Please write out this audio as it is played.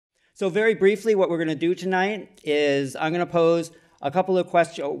So very briefly, what we're going to do tonight is I'm going to pose a couple of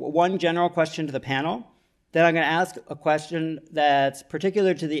questions, one general question to the panel. Then I'm going to ask a question that's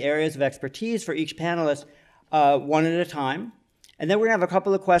particular to the areas of expertise for each panelist, one at a time. And then we're going to have a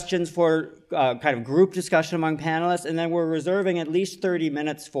couple of questions for kind of group discussion among panelists, and then we're reserving at least 30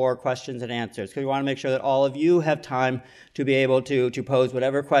 minutes for questions and answers, because we want to make sure that all of you have time to be able to pose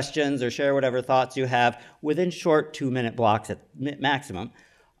whatever questions or share whatever thoughts you have within short 2-minute blocks at maximum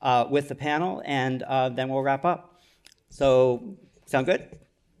with the panel, and then we'll wrap up. So, sound good?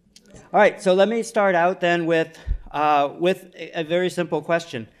 All right, so let me start out then with a very simple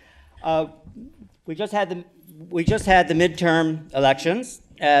question. We just had the midterm elections,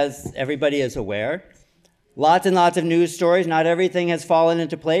 as everybody is aware. Lots and lots of news stories. Not everything has fallen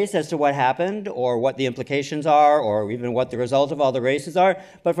into place as to what happened or what the implications are or even what the result of all the races are.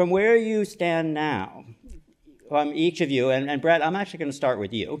 But from where you stand now, each of you, and Brett, I'm actually going to start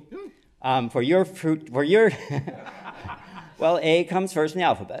with you. For your well, A comes first in the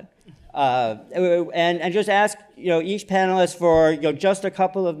alphabet. And just ask each panelist for just a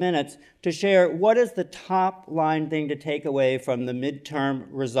couple of minutes to share what is the top line thing to take away from the midterm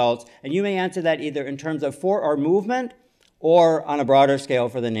results. And you may answer that either in terms of for our movement or on a broader scale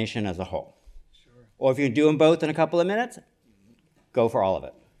for the nation as a whole. Sure. Or if you do them both in a couple of minutes, go for all of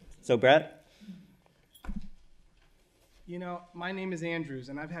it. So Brett? My name is Andrews,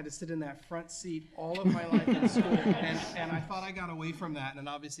 and I've had to sit in that front seat all of my life in school, and I thought I got away from that, and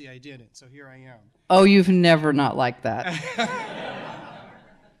obviously I didn't, so here I am. Oh, you've never not liked that.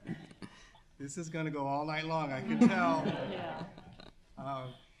 This is going to go all night long, I can tell. Yeah.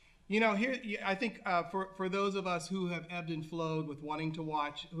 I think for those of us who have ebbed and flowed with wanting to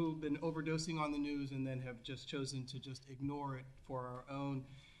watch, who've been overdosing on the news and then have just chosen to just ignore it for our own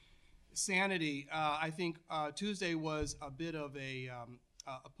sanity, I think Tuesday was a bit of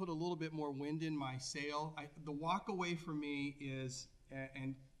put a little bit more wind in my sail. The walk away for me is,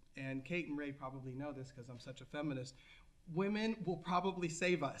 and Kate and Ray probably know this because I'm such a feminist, women will probably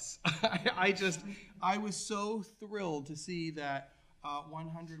save us. I was so thrilled to see that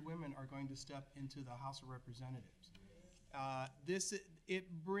 100 women are going to step into the House of Representatives. It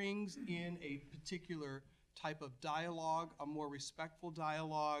brings in a particular type of dialogue, a more respectful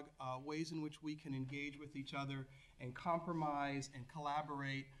dialogue, ways in which we can engage with each other and compromise and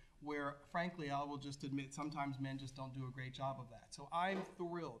collaborate, where frankly I will just admit sometimes men just don't do a great job of that. So I'm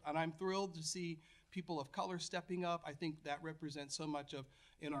thrilled, and I'm thrilled to see people of color stepping up. I think that represents so much of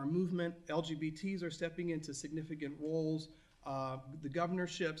in our movement. LGBTs are stepping into significant roles. The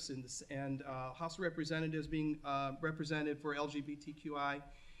governorships and House of Representatives being represented for LGBTQI.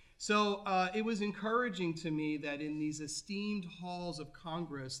 So it was encouraging to me that in these esteemed halls of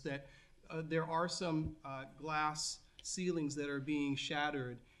Congress that there are some glass ceilings that are being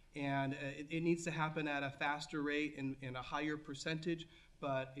shattered, and it needs to happen at a faster rate and a higher percentage,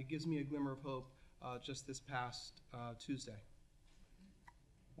 but it gives me a glimmer of hope just this past Tuesday.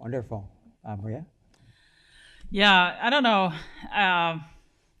 Wonderful. Maria? Yeah, I don't know.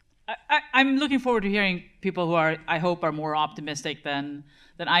 I'm looking forward to hearing people who I hope are more optimistic than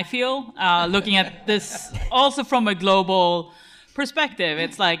I feel, looking at this also from a global perspective.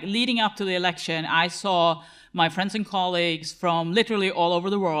 It's like leading up to the election, I saw my friends and colleagues from literally all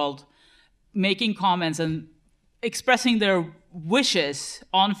over the world making comments and expressing their wishes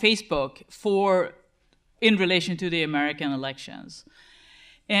on Facebook in relation to the American elections.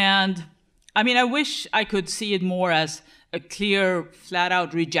 And I mean, I wish I could see it more as a clear,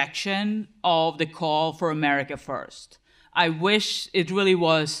 flat-out rejection of the call for America first. I wish it really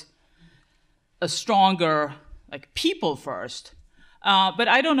was a stronger, people first. But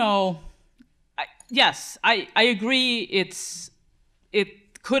I don't know. Yes, I agree.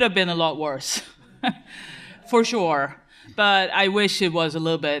 It could have been a lot worse, for sure. But I wish it was a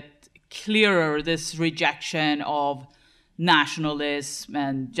little bit clearer, this rejection of nationalism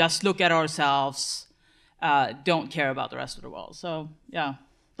and just look at ourselves, don't care about the rest of the world. So, yeah.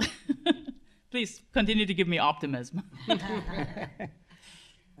 Please continue to give me optimism.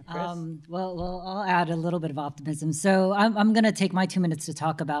 Well, I'll add a little bit of optimism. So I'm going to take my 2 minutes to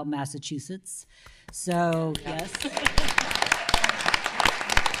talk about Massachusetts. So, yes.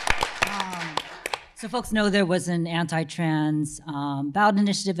 So folks know there was an anti-trans ballot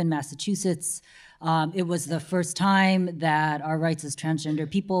initiative in Massachusetts. It was the first time that our rights as transgender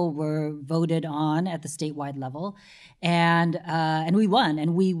people were voted on at the statewide level. And we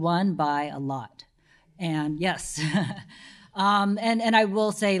won by a lot. And yes, And I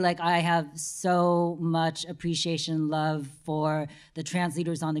will say, like, I have so much appreciation, love for the trans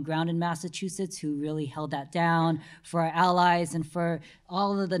leaders on the ground in Massachusetts who really held that down, for our allies, and for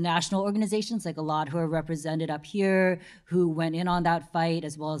all of the national organizations, like a lot who are represented up here, who went in on that fight,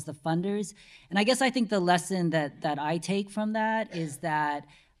 as well as the funders. And I guess I think the lesson that I take from that is that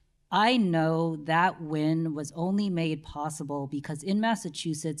I know that win was only made possible because in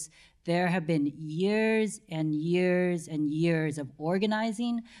Massachusetts, there have been years and years and years of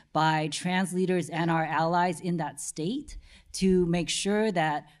organizing by trans leaders and our allies in that state to make sure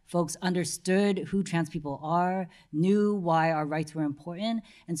that folks understood who trans people are, knew why our rights were important.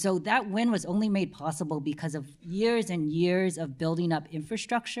 And so that win was only made possible because of years and years of building up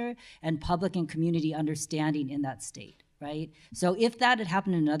infrastructure and public and community understanding in that state, right? So if that had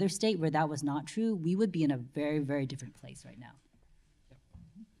happened in another state where that was not true, we would be in a very, very different place right now.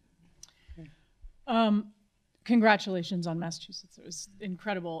 Congratulations on Massachusetts. It was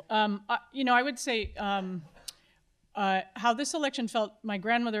incredible. I would say how this election felt, my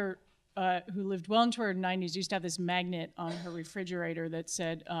grandmother, who lived well into her 90s, used to have this magnet on her refrigerator that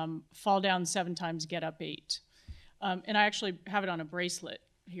said, fall down 7 times, get up 8. And I actually have it on a bracelet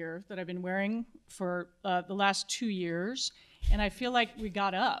here that I've been wearing for the last 2 years. And I feel like we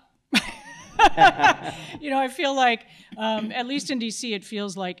got up. I feel like, at least in DC, it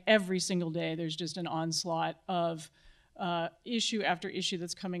feels like every single day there's just an onslaught of issue after issue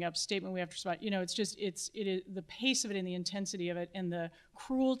that's coming up, statement we have to respond. It is the pace of it and the intensity of it and the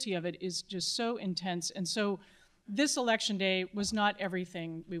cruelty of it is just so intense. And so this election day was not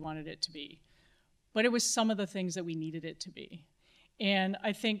everything we wanted it to be, but it was some of the things that we needed it to be. And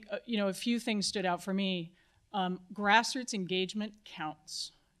I think, a few things stood out for me. Grassroots engagement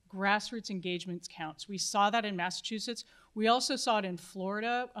counts. Grassroots engagement counts. We saw that in Massachusetts. We also saw it in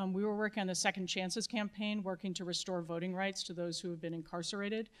Florida. We were working on the Second Chances campaign, working to restore voting rights to those who have been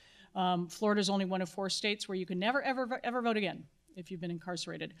incarcerated. Florida is only one of 4 states where you can never, ever, ever vote again if you've been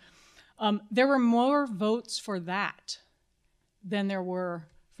incarcerated. There were more votes for that than there were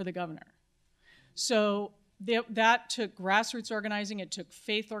for the governor. So that took grassroots organizing, it took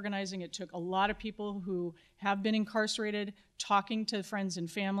faith organizing, it took a lot of people who have been incarcerated, talking to friends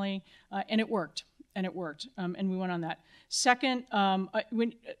and family, and it worked, and we went on that. Second,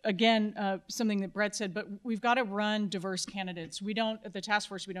 something that Brett said, but we've got to run diverse candidates. We don't, at the task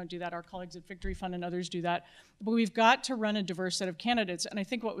force, we don't do that. Our colleagues at Victory Fund and others do that. But we've got to run a diverse set of candidates. And I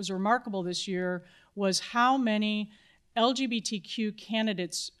think what was remarkable this year was how many LGBTQ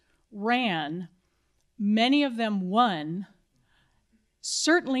candidates ran. Many of them won,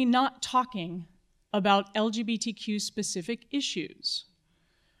 certainly not talking about LGBTQ specific issues.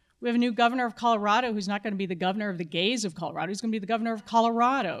 We have a new governor of Colorado who's not going to be the governor of the gays of Colorado, he's going to be the governor of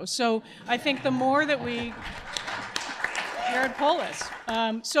Colorado. So I think the more that we, Jared Polis,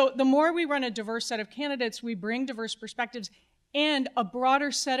 so the more we run a diverse set of candidates, we bring diverse perspectives, and a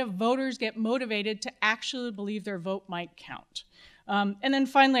broader set of voters get motivated to actually believe their vote might count. And then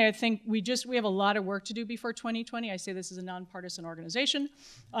finally, I think we have a lot of work to do before 2020. I say this is a nonpartisan organization,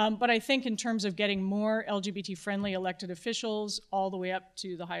 but I think in terms of getting more LGBT-friendly elected officials all the way up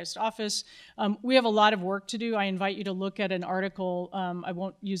to the highest office, we have a lot of work to do. I invite you to look at an article, I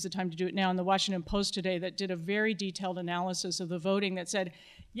won't use the time to do it now, in the Washington Post today that did a very detailed analysis of the voting that said,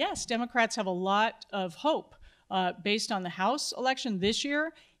 yes, Democrats have a lot of hope based on the House election this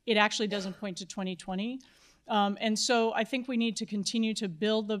year. It actually doesn't point to 2020. And so I think we need to continue to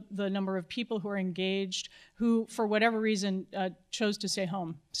build the number of people who are engaged, who, for whatever reason, chose to stay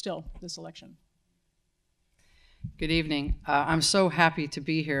home still this election. Good evening. I'm so happy to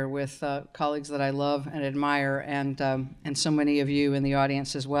be here with colleagues that I love and admire, and so many of you in the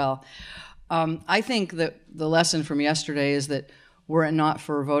audience as well. I think that the lesson from yesterday is that were it not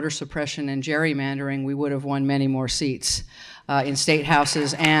for voter suppression and gerrymandering, we would have won many more seats in state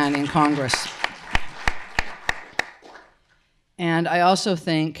houses and in Congress. And I also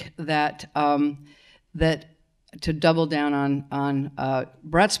think that that to double down on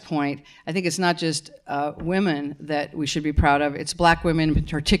Brett's point, I think it's not just women that we should be proud of, it's black women in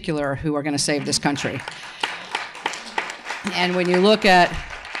particular who are going to save this country. And when you look at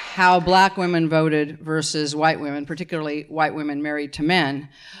how black women voted versus white women, particularly white women married to men,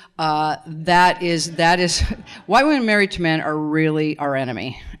 that is white women married to men are really our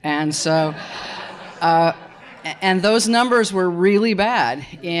enemy. And so and those numbers were really bad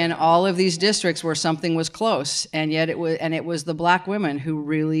in all of these districts where something was close, and yet it was the black women who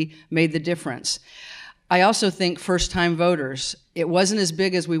really made the difference. I also think first-time voters, it wasn't as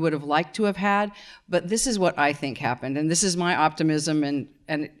big as we would have liked to have had, but this is what I think happened, and this is my optimism,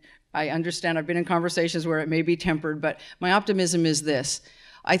 and I understand. I've been in conversations where it may be tempered, but my optimism is this.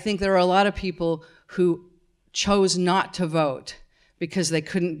 I think there are a lot of people who chose not to vote because they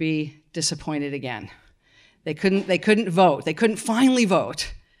couldn't be disappointed again. They couldn't vote. They couldn't finally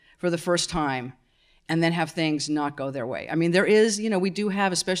vote for the first time and then have things not go their way. I mean, there is, we do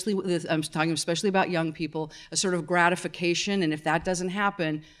have, especially with, I'm talking especially about young people, a sort of gratification, and if that doesn't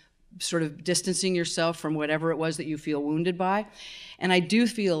happen, sort of distancing yourself from whatever it was that you feel wounded by. And I do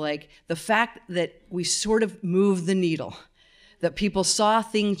feel like the fact that we sort of moved the needle, that people saw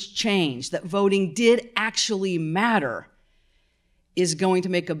things change, that voting did actually matter, is going to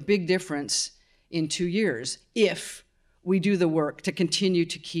make a big difference in 2 years if we do the work to continue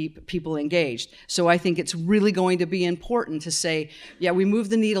to keep people engaged. So I think it's really going to be important to say, yeah, we moved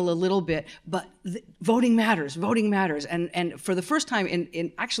the needle a little bit, but voting matters, voting matters. And for the first time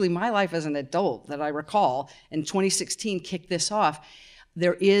in actually my life as an adult that I recall, in 2016 kicked this off,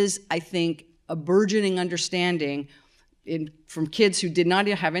 there is, I think, a burgeoning understanding from kids who did not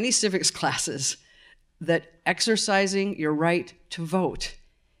have any civics classes that exercising your right to vote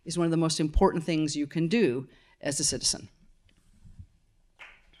is one of the most important things you can do as a citizen.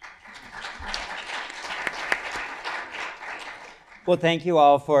 Well, thank you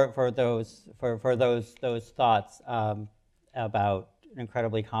all for those thoughts about an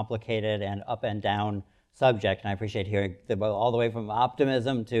incredibly complicated and up and down subject, and I appreciate hearing all the way from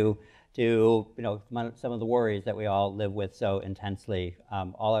optimism to some of the worries that we all live with so intensely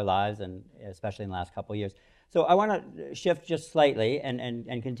all our lives, and especially in the last couple of years. So I want to shift just slightly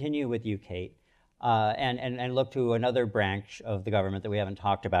and continue with you, Kate, and look to another branch of the government that we haven't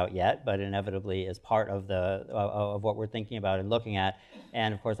talked about yet, but inevitably is part of what we're thinking about and looking at.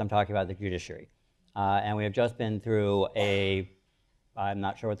 And of course, I'm talking about the judiciary. And we have just been through I'm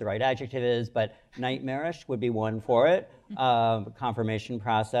not sure what the right adjective is, but nightmarish would be one for it, confirmation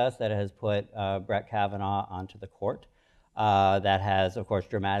process that has put Brett Kavanaugh onto the court. That has, of course,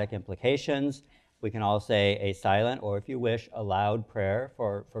 dramatic implications. We can all say a silent, or if you wish, a loud prayer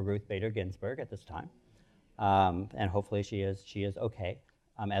for Ruth Bader Ginsburg at this time. And hopefully she is okay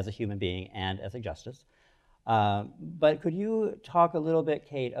as a human being and as a justice. But could you talk a little bit,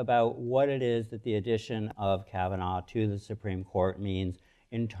 Kate, about what it is that the addition of Kavanaugh to the Supreme Court means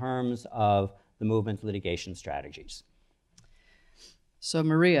in terms of the movement's litigation strategies? So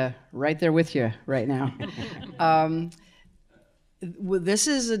Maria, right there with you right now. This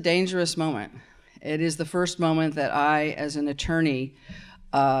is a dangerous moment. It is the first moment that I, as an attorney,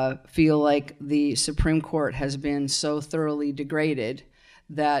 feel like the Supreme Court has been so thoroughly degraded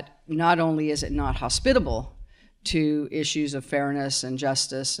that not only is it not hospitable to issues of fairness and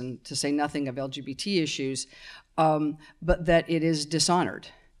justice, and to say nothing of LGBT issues, but that it is dishonored.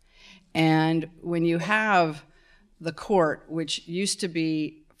 And when you have the court, which used to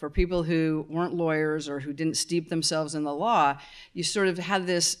be for people who weren't lawyers or who didn't steep themselves in the law, you sort of had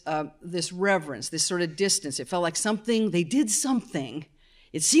this reverence, this sort of distance. It felt like they did something.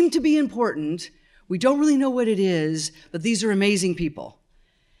 It seemed to be important. We don't really know what it is, but these are amazing people.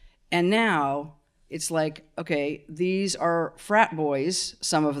 And now it's like, okay, these are frat boys,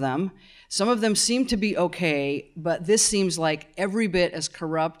 some of them. Some of them seem to be okay, but this seems like every bit as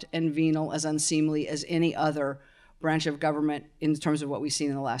corrupt and venal, as unseemly as any other branch of government in terms of what we've seen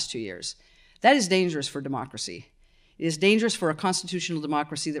in the last 2 years. That is dangerous for democracy. It is dangerous for a constitutional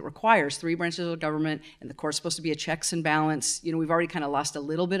democracy that requires 3 branches of government, and the court's supposed to be a checks and balance. We've already kind of lost a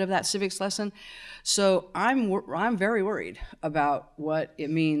little bit of that civics lesson. So I'm very worried about what it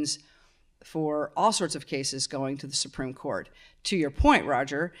means for all sorts of cases going to the Supreme Court. To your point,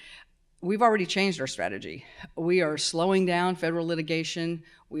 Roger, we've already changed our strategy. We are slowing down federal litigation.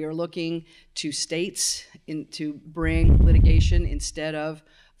 We are looking to states to bring litigation instead of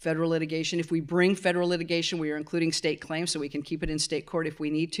federal litigation. If we bring federal litigation, we are including state claims so we can keep it in state court if we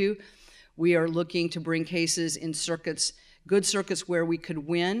need to. We are looking to bring cases in circuits, good circuits where we could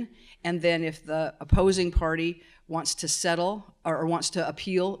win, and then if the opposing party wants to settle or wants to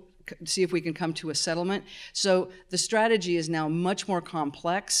appeal, see if we can come to a settlement. So the strategy is now much more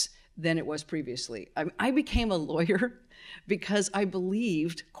complex than it was previously. I became a lawyer because I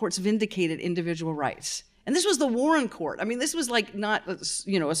believed courts vindicated individual rights. And this was the Warren Court. I mean, this was like not, a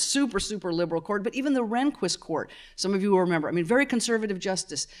super, super liberal court, but even the Rehnquist Court, some of you will remember. I mean, very conservative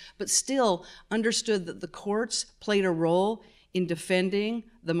justice, but still understood that the courts played a role in defending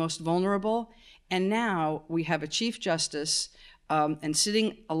the most vulnerable. And now we have a Chief Justice and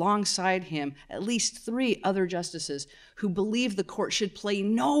sitting alongside him, at least 3 other justices who believe the court should play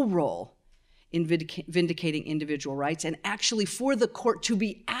no role in vindicating individual rights, and actually for the court to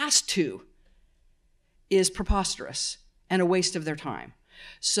be asked to is preposterous and a waste of their time.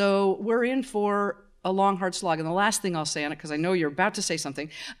 So we're in for a long, hard slog. And the last thing I'll say on it, because I know you're about to say something,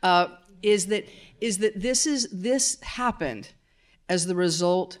 is that this happened as the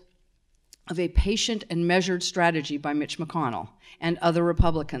result of a patient and measured strategy by Mitch McConnell and other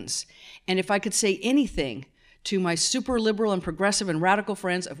Republicans. And if I could say anything to my super liberal and progressive and radical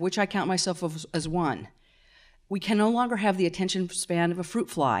friends, of which I count myself as one, we can no longer have the attention span of a fruit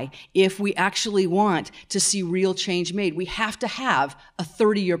fly if we actually want to see real change made. We have to have a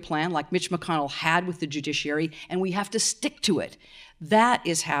 30-year plan like Mitch McConnell had with the judiciary, and we have to stick to it. That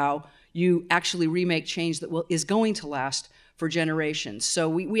is how you actually remake change that is going to last for generations. So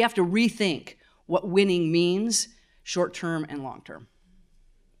we have to rethink what winning means, short-term and long-term.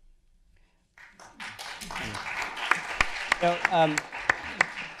 So,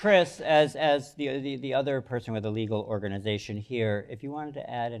 Kris, as the other person with a legal organization here, if you wanted to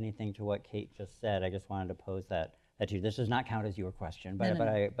add anything to what Kate just said, I just wanted to pose that to you. This does not count as your question, but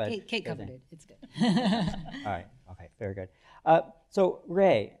Kate covered it. It's good. All right. Okay. Very good. So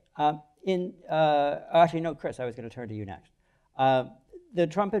Ray, actually no, Kris, I was going to turn to you next. The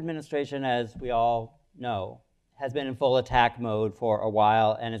Trump administration, as we all know, has been in full attack mode for a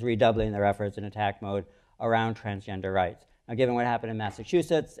while and is redoubling their efforts in attack mode around transgender rights. Now, given what happened in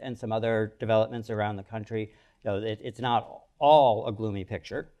Massachusetts and some other developments around the country, it's not all a gloomy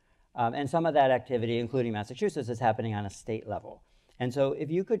picture. And some of that activity, including Massachusetts, is happening on a state level. And so if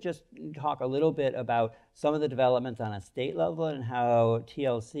you could just talk a little bit about some of the developments on a state level and how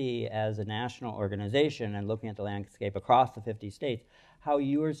TLC as a national organization and looking at the landscape across the 50 states, how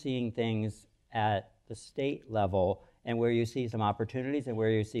you are seeing things at the state level and where you see some opportunities and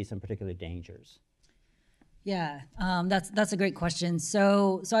where you see some particular dangers. Yeah, that's a great question.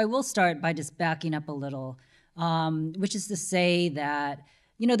 So I will start by just backing up a little, which is to say that,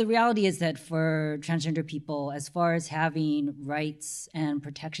 the reality is that for transgender people, as far as having rights and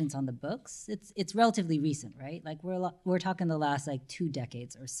protections on the books, it's relatively recent, right? Like we're talking the last 2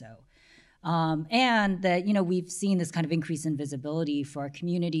 decades or so. And that, we've seen this kind of increase in visibility for our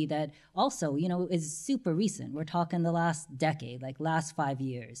community that also, is super recent. We're talking the last decade, like last 5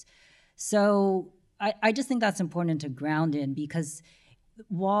 years. So I just think that's important to ground in, because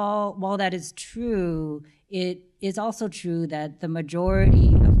while that is true, it is also true that the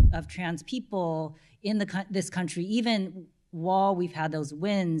majority of trans people in this country, even while we've had those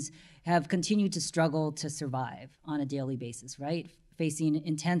wins, have continued to struggle to survive on a daily basis, right? Facing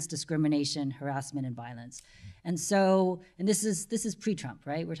intense discrimination, harassment, and violence. And this is pre-Trump,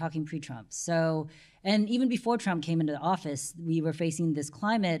 right? We're talking pre-Trump. So, and even before Trump came into office, we were facing this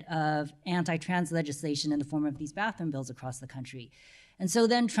climate of anti-trans legislation in the form of these bathroom bills across the country. And so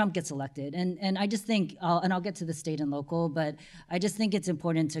then Trump gets elected. And I just think, I'll get to the state and local, but I just think it's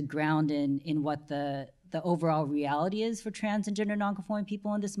important to ground in what the overall reality is for trans and gender nonconforming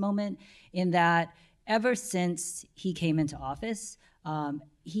people in this moment, in that ever since he came into office,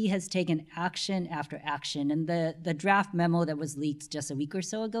 he has taken action after action. And the draft memo that was leaked just a week or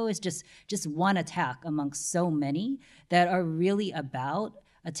so ago is just one attack amongst so many that are really about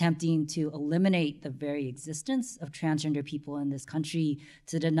attempting to eliminate the very existence of transgender people in this country,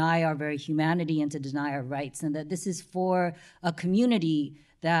 to deny our very humanity and to deny our rights. And that this is for a community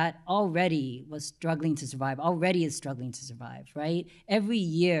that already was struggling to survive, already is struggling to survive, right? Every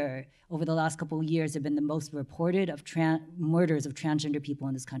year, over the last couple of years, have been the most reported of murders of transgender people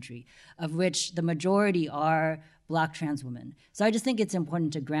in this country, of which the majority are Black trans women. So I just think it's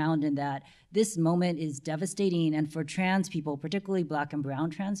important to ground in that this moment is devastating, and for trans people, particularly Black and brown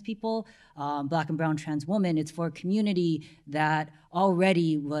trans people, Black and brown trans women, it's for a community that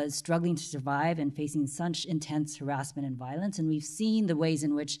already was struggling to survive and facing such intense harassment and violence. And we've seen the ways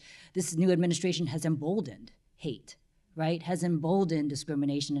in which this new administration has emboldened hate, right? Has emboldened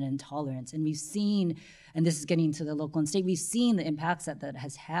discrimination and intolerance. And we've seen, and this is getting to the local and state, we've seen the impacts that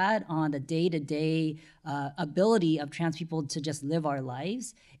has had on the day-to-day ability of trans people to just live our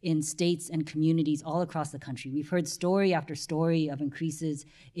lives in states and communities all across the country. We've heard story after story of increases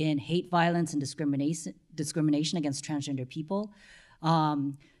in hate violence and discrimination against transgender people.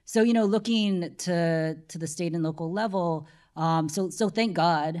 So, looking to the state and local level, so thank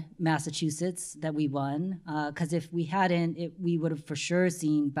God, Massachusetts, that we won, because if we hadn't, we would have for sure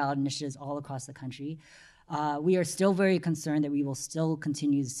seen ballot initiatives all across the country. We are still very concerned that we will still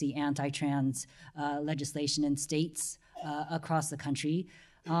continue to see anti-trans legislation in states across the country.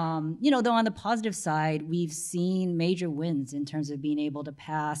 Though on the positive side, we've seen major wins in terms of being able to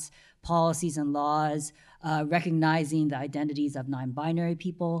pass policies and laws recognizing the identities of non-binary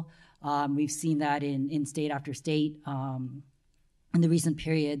people. We've seen that in state after state in the recent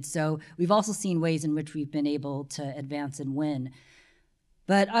period. So we've also seen ways in which we've been able to advance and win.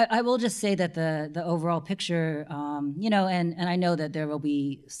 But I will just say that the overall picture, and I know that there will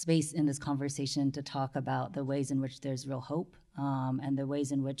be space in this conversation to talk about the ways in which there's real hope, and the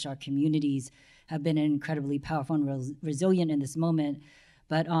ways in which our communities have been incredibly powerful and resilient in this moment.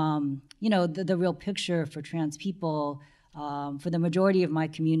 But, the real picture for trans people, for the majority of my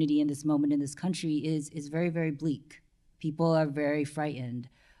community in this moment in this country is very, very bleak. People are very frightened.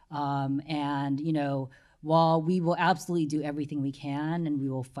 While we will absolutely do everything we can, and we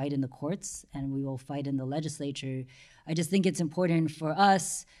will fight in the courts, and we will fight in the legislature, I just think it's important for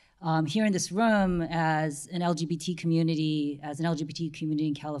us here in this room as an LGBT community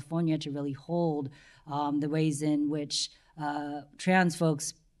in California, to really hold the ways in which trans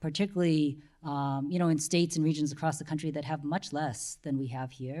folks, particularly in states and regions across the country that have much less than we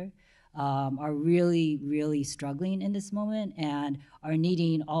have here, are really, really struggling in this moment and are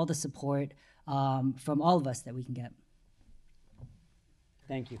needing all the support from all of us that we can get.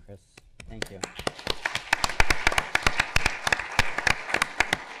 Thank you, Kris. Thank you.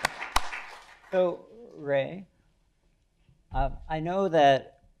 So, Ray, I know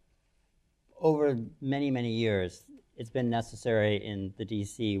that over many, many years, it's been necessary in the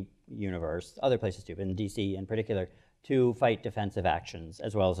DC universe, other places too, but in DC in particular, to fight defensive actions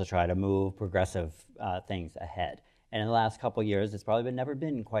as well as to try to move progressive things ahead. And in the last couple of years, it's probably never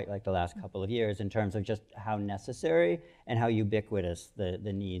been quite like the last couple of years in terms of just how necessary and how ubiquitous the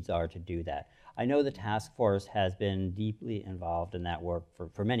needs are to do that. I know the task force has been deeply involved in that work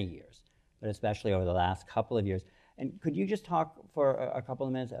for many years, but especially over the last couple of years. And could you just talk for a couple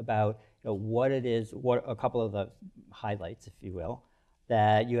of minutes about what it is, what a couple of the highlights, if you will,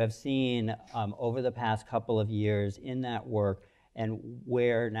 that you have seen over the past couple of years in that work, and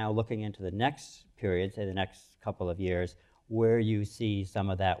where now looking into the next period, say the next couple of years, where you see some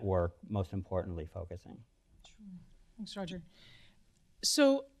of that work most importantly focusing? Sure. Thanks, Roger.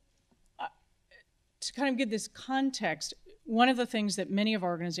 So to kind of give this context, one of the things that many of our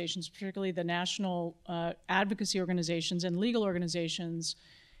organizations, particularly the national advocacy organizations and legal organizations,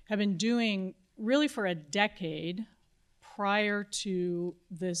 have been doing really for a decade prior to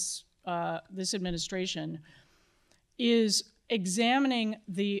this administration is examining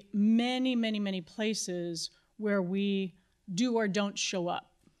the many, many, many places where we do or don't show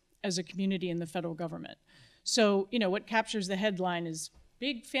up as a community in the federal government. So, what captures the headline is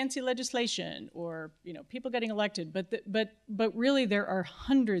big fancy legislation or, people getting elected, but really there are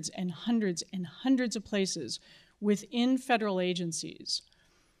hundreds and hundreds and hundreds of places within federal agencies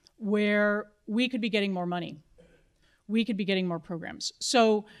where we could be getting more money. We could be getting more programs.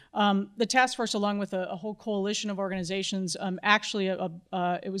 So the task force, along with a whole coalition of organizations, actually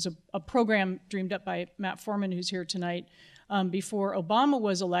it was a program dreamed up by Matt Foreman, who's here tonight, before Obama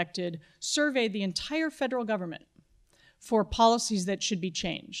was elected, surveyed the entire federal government for policies that should be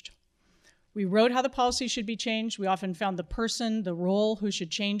changed. We wrote how the policy should be changed. We often found the person, the role who should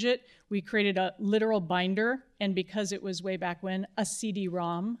change it. We created a literal binder, and because it was way back when, a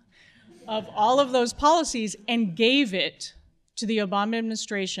CD-ROM of all of those policies, and gave it to the Obama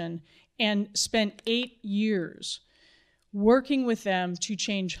administration and spent 8 years working with them to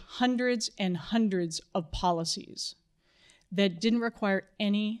change hundreds and hundreds of policies that didn't require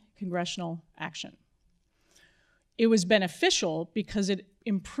any congressional action. It was beneficial because it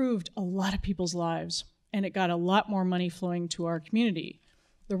improved a lot of people's lives and it got a lot more money flowing to our community.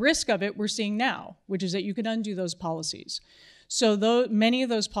 The risk of it we're seeing now, which is that you can undo those policies. So though many of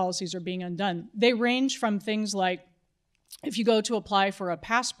those policies are being undone, they range from things like if you go to apply for a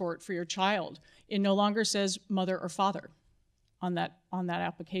passport for your child, it no longer says mother or father on that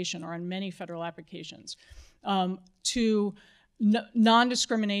application or on many federal applications, to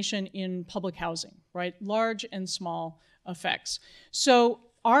non-discrimination in public housing, right? Large and small effects. So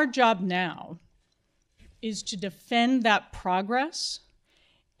our job now is to defend that progress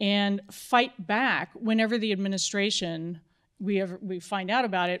and fight back whenever the administration, we find out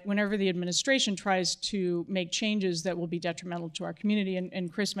about it, whenever the administration tries to make changes that will be detrimental to our community.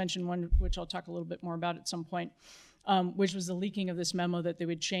 And Kris mentioned one, which I'll talk a little bit more about at some point, which was the leaking of this memo that they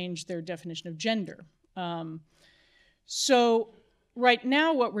would change their definition of gender. So right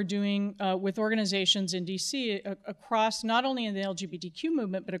now what we're doing with organizations in DC across, not only in the LGBTQ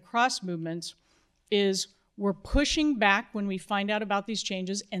movement, but across movements, is we're pushing back when we find out about these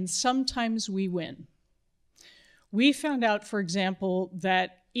changes, and sometimes we win. We found out, for example,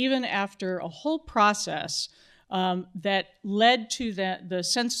 that even after a whole process that led to the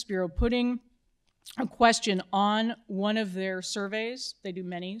Census Bureau putting a question on one of their surveys, they do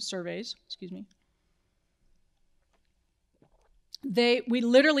many surveys, excuse me, we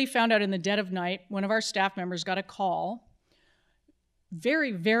literally found out in the dead of night, one of our staff members got a call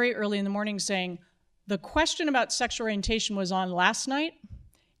very, very early in the morning saying, the question about sexual orientation was on last night,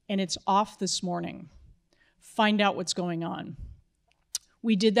 and it's off this morning. Find out what's going on.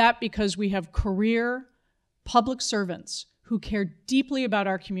 We did that because we have career public servants who care deeply about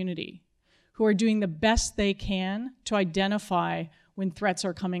our community, who are doing the best they can to identify when threats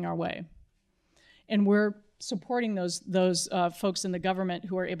are coming our way. And we're supporting those folks in the government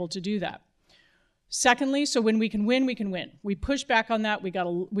who are able to do that. Secondly, so when we can win, we can win. We pushed back on that.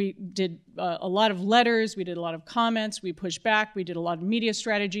 We did a lot of letters. We did a lot of comments. We pushed back. We did a lot of media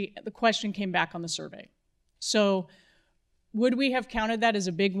strategy. The question came back on the survey. So would we have counted that as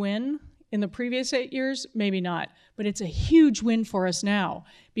a big win in the previous 8 years? Maybe not. But it's a huge win for us now.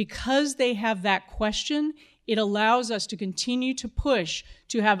 Because they have that question, it allows us to continue to push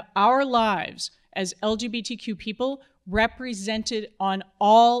to have our lives as LGBTQ people represented on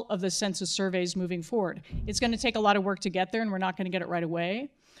all of the census surveys moving forward. It's going to take a lot of work to get there, and we're not going to get it right away.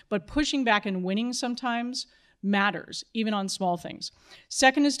 But pushing back and winning sometimes matters, even on small things.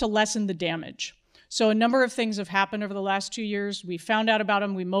 Second is to lessen the damage. So a number of things have happened over the last 2 years. We found out about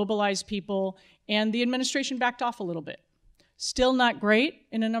them, we mobilized people, and the administration backed off a little bit. Still not great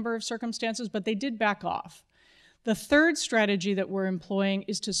in a number of circumstances, but they did back off. The third strategy that we're employing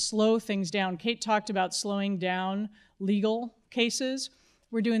is to slow things down. Kate talked about slowing down legal cases.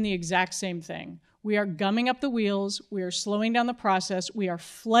 We're doing the exact same thing. We are gumming up the wheels. We are slowing down the process. We are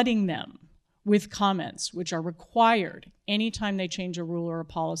flooding them with comments, which are required anytime they change a rule or a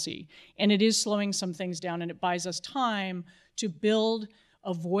policy. And it is slowing some things down, and it buys us time to build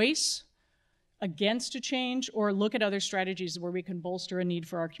a voice against a change or look at other strategies where we can bolster a need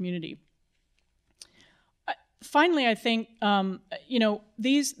for our community. Finally, I think,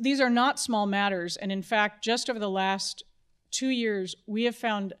 these are not small matters. And in fact, just over the last 2 years, we have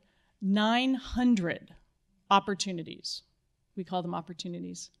found 900 opportunities. We call them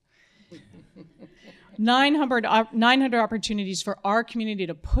opportunities. 900 opportunities for our community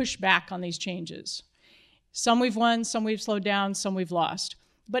to push back on these changes. Some we've won, some we've slowed down, some we've lost.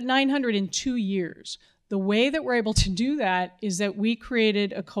 But 900 in 2 years. The way that we're able to do that is that we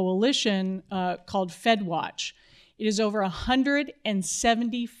created a coalition called FedWatch. It is over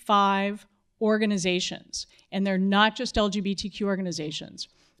 175 organizations, and they're not just LGBTQ organizations,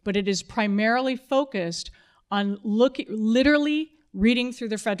 but it is primarily focused on literally reading through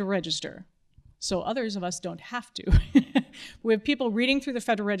the Federal Register. So others of us don't have to. We have people reading through the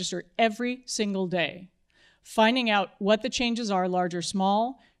Federal Register every single day, finding out what the changes are, large or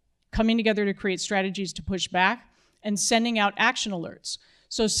small, coming together to create strategies to push back, and sending out action alerts.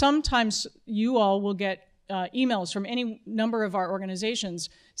 So sometimes you all will get emails from any number of our organizations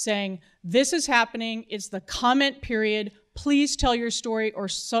saying, this is happening, it's the comment period, please tell your story or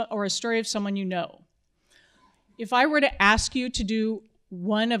a story of someone you know. If I were to ask you to do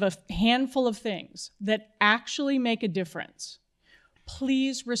one of a handful of things that actually make a difference,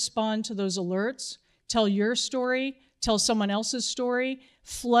 please respond to those alerts, tell your story, tell someone else's story,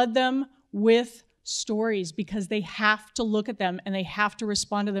 flood them with stories because they have to look at them and they have to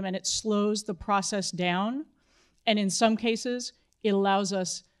respond to them, and it slows the process down. And in some cases, it allows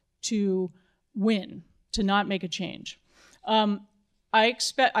us to win, to not make a change. I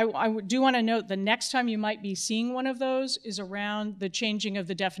do want to note the next time you might be seeing one of those is around the changing of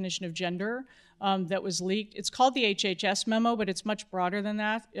the definition of gender that was leaked. It's called the HHS memo, but it's much broader than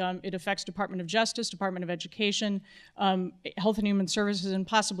that. It affects Department of Justice, Department of Education, Health and Human Services, and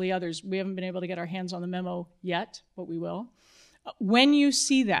possibly others. We haven't been able to get our hands on the memo yet, but we will. When you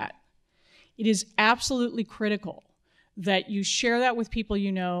see that, it is absolutely critical that you share that with people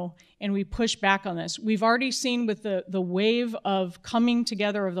you know, and we push back on this. We've already seen with the wave of coming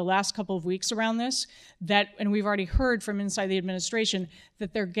together of the last couple of weeks around this, and we've already heard from inside the administration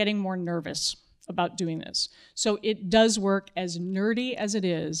that they're getting more nervous about doing this. So it does work. As nerdy as it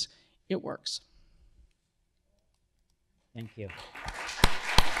is, it works. Thank you.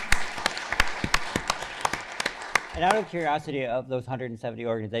 And out of curiosity, of those 170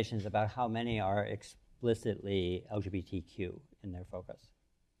 organizations, about how many are explicitly LGBTQ in their focus?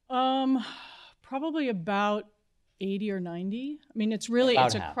 Probably about 80 or 90. I mean, it's really,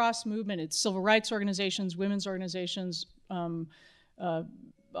 it's a cross movement. It's civil rights organizations, women's organizations,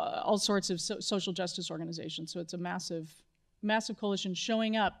 all sorts of social justice organizations. So it's a massive coalition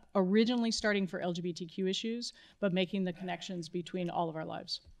showing up, originally starting for LGBTQ issues, but making the connections between all of our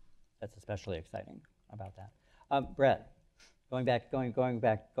lives. That's especially exciting about that. Brett, going back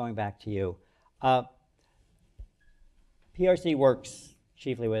to you. PRC works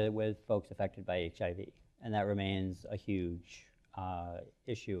chiefly with folks affected by HIV, and that remains a huge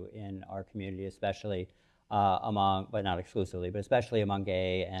issue in our community, especially among, but not exclusively, but especially among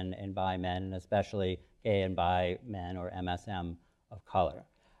gay and bi men, and especially gay and bi men or MSM of color.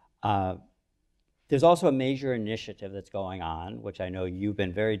 There's also a major initiative that's going on, which I know you've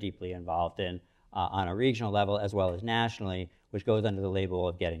been very deeply involved in on a regional level as well as nationally, which goes under the label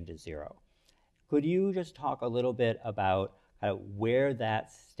of Getting to Zero. Could you just talk a little bit about kind of where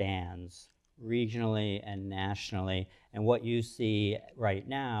that stands regionally and nationally, and what you see right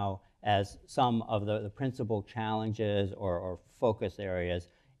now as some of the principal challenges or focus areas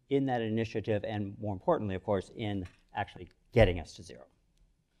in that initiative, and more importantly, of course, in actually getting us to zero?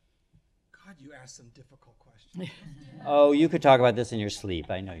 God, you asked some difficult questions. Oh, you could talk about this in your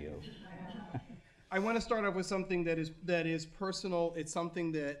sleep, I know you. I want to start off with something that is personal. It's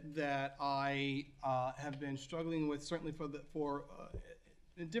something that I have been struggling with, certainly for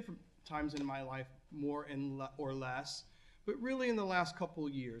in different times in my life, more or less, but really in the last couple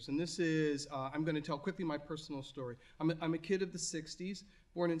of years. And this is, I'm going to tell quickly my personal story. I'm a kid of the 60s,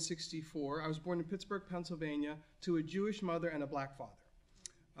 born in 64. I was born in Pittsburgh, Pennsylvania, to a Jewish mother and a black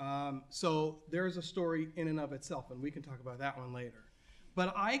father. So there's a story in and of itself, and we can talk about that one later.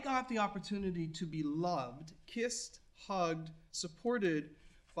 But I got the opportunity to be loved, kissed, hugged, supported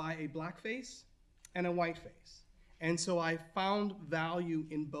by a black face and a white face. And so I found value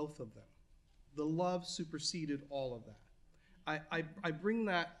in both of them. The love superseded all of that. I bring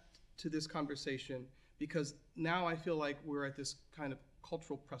that to this conversation because now I feel like we're at this kind of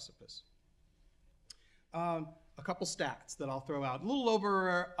cultural precipice. A couple stats that I'll throw out. A little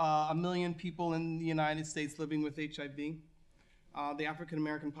over 1 million people in the United States living with HIV. The African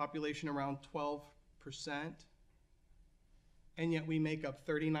American population around 12%. And yet we make up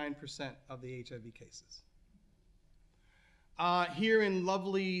 39% of the HIV cases. Here in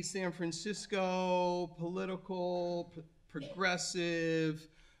lovely San Francisco, political, progressive,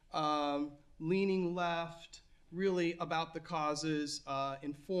 leaning left, really about the causes,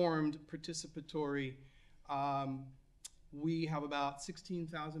 informed, participatory. We have about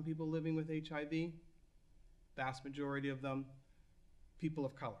 16,000 people living with HIV, vast majority of them people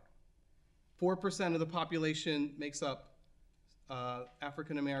of color. 4% of the population makes up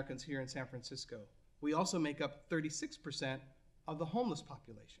African Americans here in San Francisco. We also make up 36% of the homeless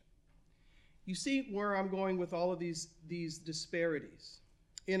population. You see where I'm going with all of these disparities.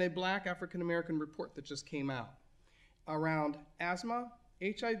 In a Black African American report that just came out around asthma,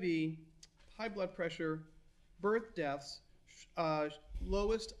 HIV, high blood pressure, birth deaths,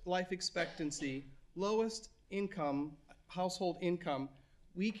 lowest life expectancy, lowest income, household income,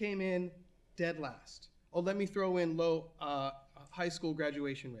 we came in dead last. Oh, let me throw in low high school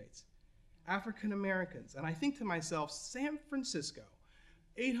graduation rates. African Americans, and I think to myself, San Francisco,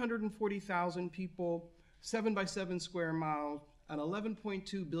 840,000 people, 7 by 7 square miles, an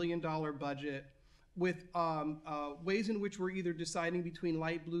 $11.2 billion budget, with ways in which we're either deciding between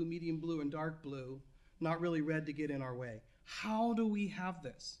light blue, medium blue, and dark blue, not really red to get in our way. How do we have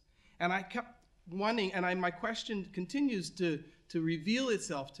this? And I kept wanting, and my question continues to reveal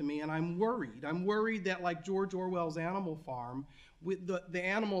itself to me, and I'm worried. I'm worried that, like George Orwell's Animal Farm, with the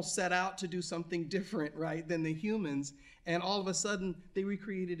animals set out to do something different, right, than the humans, and all of a sudden they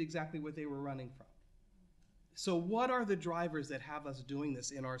recreated exactly what they were running from. So what are the drivers that have us doing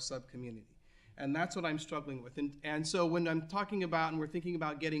this in our sub-community? And that's what I'm struggling with. And so when I'm talking about, and we're thinking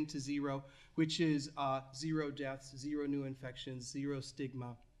about getting to zero, which is 0 deaths, 0 new infections, 0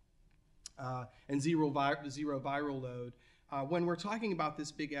 stigma, and zero viral load. When we're talking about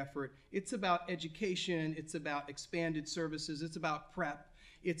this big effort, it's about education, it's about expanded services, it's about PrEP,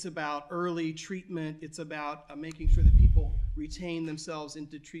 it's about early treatment, it's about making sure that people retain themselves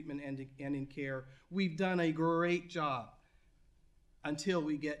into treatment and in care. We've done a great job until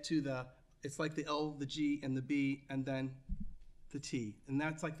we get to it's like the L, the G, and the B, and then the T, and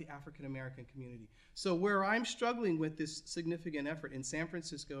that's like the African American community. So where I'm struggling with this significant effort in San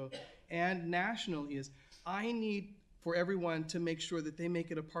Francisco and nationally is I need for everyone to make sure that they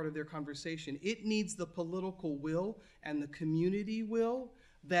make it a part of their conversation. It needs the political will and the community will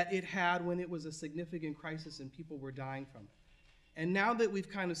that it had when it was a significant crisis and people were dying from it. And now that we've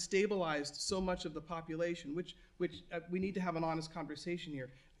kind of stabilized so much of the population, which we need to have an honest conversation here,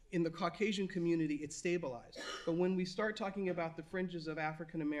 in the Caucasian community, it's stabilized. But when we start talking about the fringes of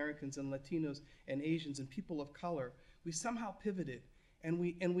African Americans and Latinos and Asians and people of color, we somehow pivoted and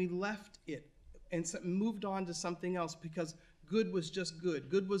we left it and moved on to something else because good was just good.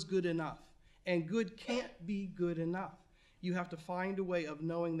 Good was good enough. And good can't be good enough. You have to find a way of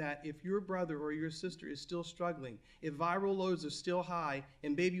knowing that if your brother or your sister is still struggling, if viral loads are still high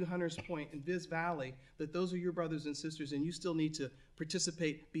in Bayview, Hunters Point, and Viz Valley, that those are your brothers and sisters and you still need to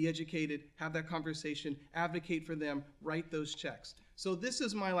participate, be educated, have that conversation, advocate for them, write those checks. So this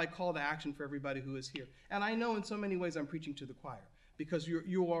is my call to action for everybody who is here. And I know in so many ways I'm preaching to the choir because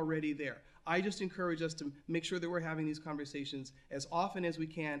you're already there. I just encourage us to make sure that we're having these conversations as often as we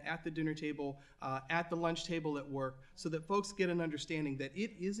can at the dinner table, at the lunch table at work, so that folks get an understanding that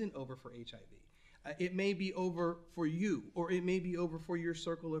it isn't over for HIV. It may be over for you, or it may be over for your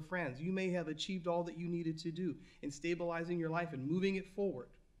circle of friends. You may have achieved all that you needed to do in stabilizing your life and moving it forward.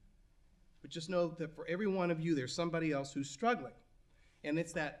 But just know that for every one of you, there's somebody else who's struggling. And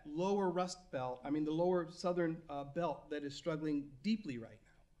it's that lower the lower southern belt that is struggling deeply right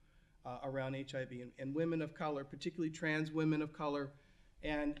now around HIV, and women of color, particularly trans women of color.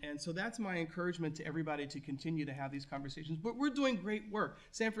 And so that's my encouragement to everybody to continue to have these conversations. But we're doing great work.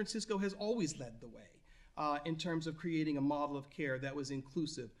 San Francisco has always led the way in terms of creating a model of care that was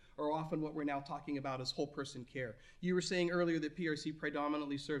inclusive, or often what we're now talking about is whole person care. You were saying earlier that PRC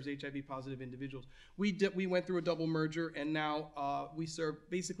predominantly serves HIV-positive individuals. We went through a double merger, and now we serve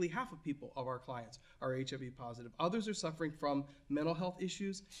basically half of people of our clients are HIV-positive. Others are suffering from mental health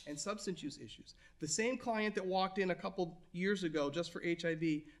issues and substance use issues. The same client that walked in a couple years ago just for HIV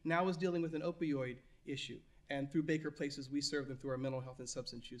now is dealing with an opioid issue. And through Baker Places, we serve them through our mental health and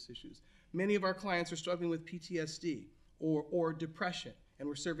substance use issues. Many of our clients are struggling with PTSD or depression, and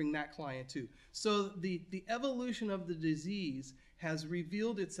we're serving that client too. So the evolution of the disease has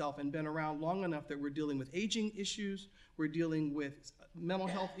revealed itself and been around long enough that we're dealing with aging issues, we're dealing with mental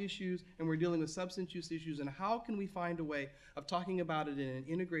health issues, and we're dealing with substance use issues. And how can we find a way of talking about it in an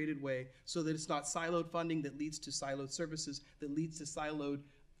integrated way so that it's not siloed funding that leads to siloed services, that leads to siloed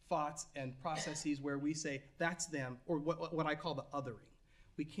thoughts and processes where we say, that's them, or what I call the othering.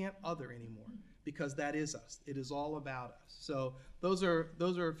 We can't other anymore, because that is us. It is all about us. So those are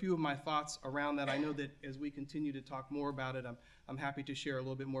a few of my thoughts around that. I know that as we continue to talk more about it, I'm happy to share a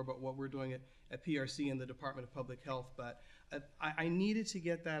little bit more about what we're doing at PRC and the Department of Public Health. But I needed to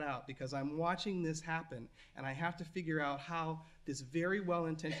get that out because I'm watching this happen, and I have to figure out how this very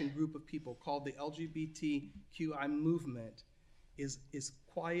well-intentioned group of people called the LGBTQI movement is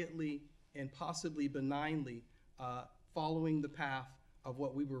quietly and possibly benignly following the path of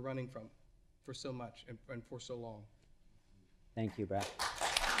what we were running from for so much and for so long. Thank you, Brett.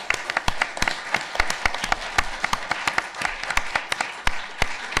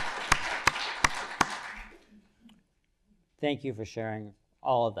 Thank you for sharing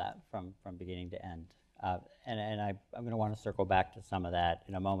all of that from beginning to end. And I'm going to want to circle back to some of that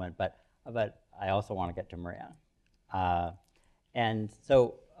in a moment, but I also want to get to Maria. And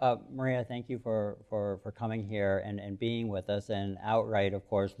so, Maria, thank you for coming here and being with us. And OutRight, of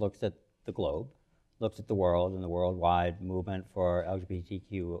course, looks at the globe, looks at the world and the worldwide movement for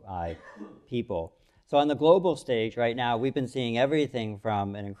LGBTQI people. So on the global stage right now, we've been seeing everything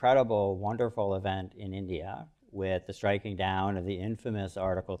from an incredible, wonderful event in India with the striking down of the infamous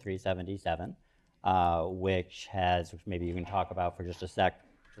Article 377, which maybe you can talk about for just a sec,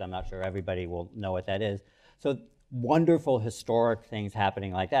 because I'm not sure everybody will know what that is. So wonderful historic things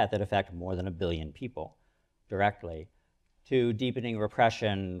happening like that affect more than 1 billion people directly, to deepening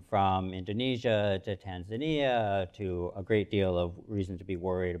repression from Indonesia to Tanzania, to a great deal of reason to be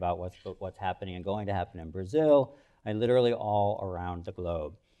worried about what's happening and going to happen in Brazil, and literally all around the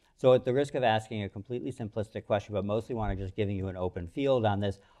globe. So at the risk of asking a completely simplistic question, but mostly want to just giving you an open field on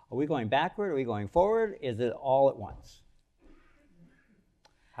this, are we going backward? Are we going forward? Is it all at once?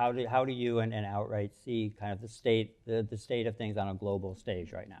 How do you and OutRight see kind of the state of things on a global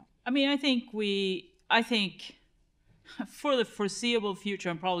stage right now? I mean, I think for the foreseeable future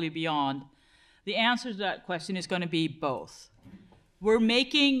and probably beyond, the answer to that question is going to be both. We're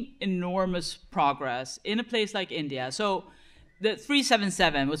making enormous progress in a place like India. So the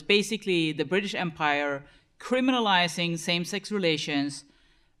 377 was basically the British Empire criminalizing same-sex relations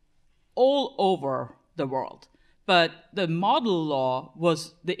all over the world. But the model law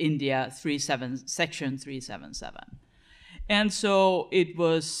was the India Section 377. And so it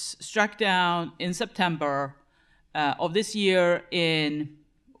was struck down in September of this year in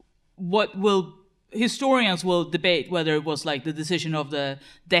what historians will debate whether it was like the decision of the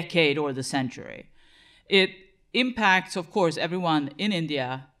decade or the century. It impacts, of course, everyone in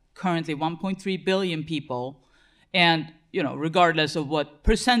India, currently 1.3 billion people, and regardless of what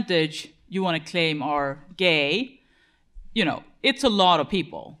percentage you want to claim are gay, it's a lot of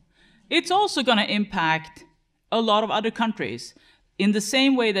people. It's also going to impact a lot of other countries in the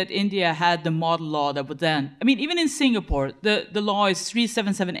same way that India had the model law that would then, even in Singapore, the law is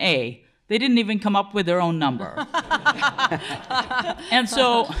 377A. They didn't even come up with their own number. And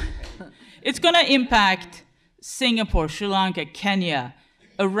so it's going to impact Singapore, Sri Lanka, Kenya,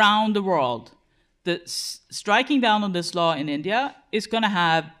 around the world, striking down on this law in India is going to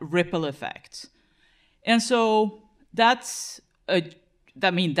have ripple effects. And so that's an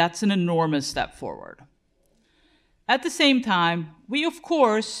enormous step forward. At the same time, we, of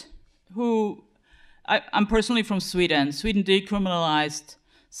course, I'm personally from Sweden. Sweden decriminalized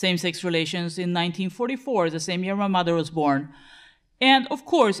same-sex relations in 1944, the same year my mother was born. And of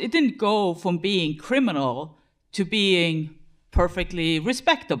course, it didn't go from being criminal to being perfectly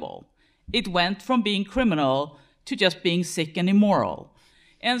respectable. It went from being criminal to just being sick and immoral.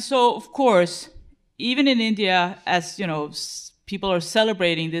 And so, of course, even in India, as people are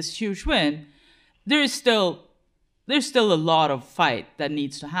celebrating this huge win, there's still a lot of fight that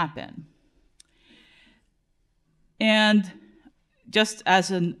needs to happen. And just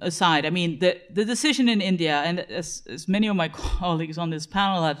as an aside, I mean, the decision in India, and as many of my colleagues on this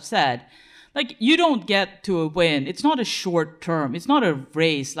panel have said, like, you don't get to a win. It's not a short term. It's not a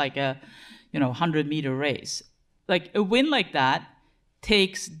race like a 100-meter race. Like, a win like that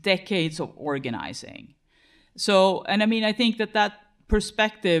takes decades of organizing. So, and I mean, I think that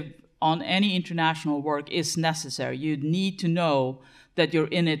perspective on any international work is necessary. You need to know that you're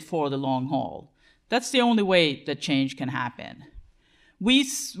in it for the long haul. That's the only way that change can happen. We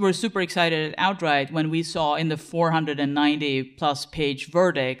were super excited at OutRight when we saw in the 490-plus page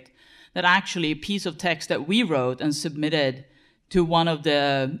verdict that actually a piece of text that we wrote and submitted to one of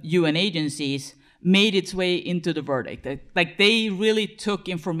the UN agencies made its way into the verdict. Like, they really took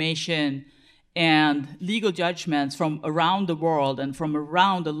information and legal judgments from around the world and from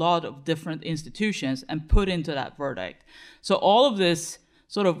around a lot of different institutions and put into that verdict. So all of this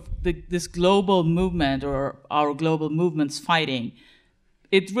sort of this global movement, or our global movements fighting,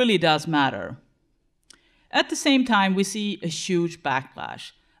 it really does matter. At the same time, we see a huge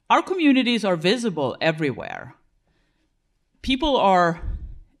backlash. Our communities are visible everywhere. People are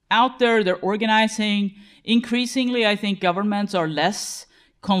out there, they're organizing. Increasingly, I think governments are less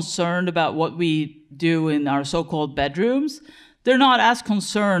concerned about what we do in our so-called bedrooms. They're not as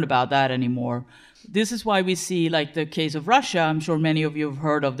concerned about that anymore. This is why we see, like the case of Russia, I'm sure many of you have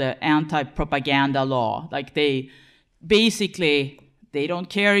heard of the anti-propaganda law. Like, they don't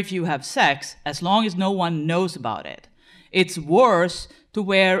care if you have sex as long as no one knows about it. It's worse to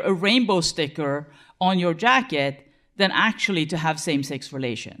wear a rainbow sticker on your jacket than actually to have same-sex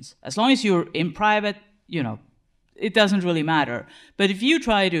relations. As long as you're in private, it doesn't really matter. But if you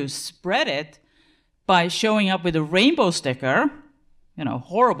try to spread it by showing up with a rainbow sticker,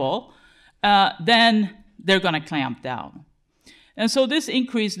 horrible, then they're going to clamp down. And so this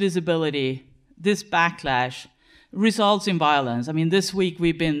increased visibility, this backlash, results in violence. I mean, this week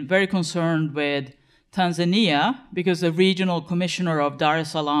we've been very concerned with Tanzania because the regional commissioner of Dar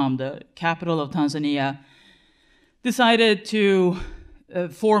es Salaam, the capital of Tanzania, decided to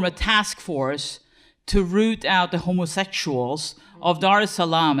form a task force to root out the homosexuals of Dar es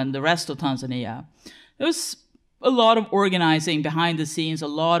Salaam and the rest of Tanzania. There was a lot of organizing behind the scenes, a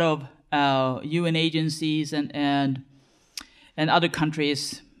lot of UN agencies and other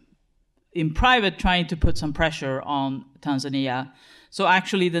countries in private trying to put some pressure on Tanzania. So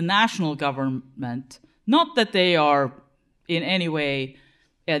actually the national government, not that they are in any way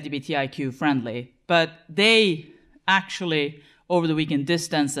LGBTIQ friendly, but they actually over the weekend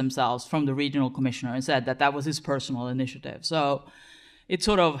distanced themselves from the regional commissioner and said that was his personal initiative. So we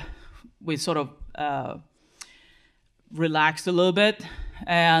relaxed a little bit,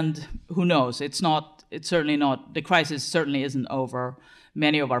 and who knows, the crisis certainly isn't over.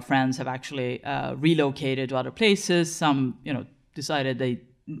 Many of our friends have actually relocated to other places. Some, decided they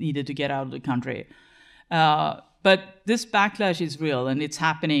needed to get out of the country. But this backlash is real, and it's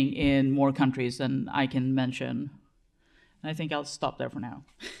happening in more countries than I can mention. I think I'll stop there for now.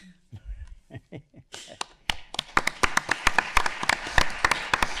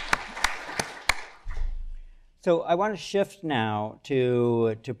 So I want to shift now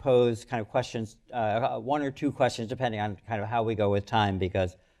to pose kind of questions, one or two questions, depending on kind of how we go with time,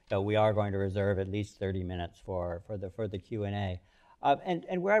 because we are going to reserve at least 30 minutes for the Q&A.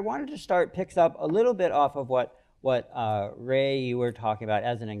 And where I wanted to start picks up a little bit off of what Ray, you were talking about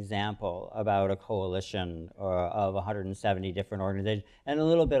as an example about a coalition of 170 different organizations, and a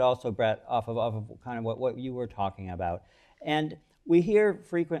little bit also, Brett, off of kind of what you were talking about. And we hear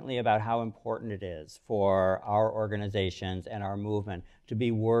frequently about how important it is for our organizations and our movement to be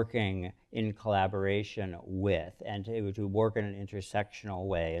working in collaboration with, and to work in an intersectional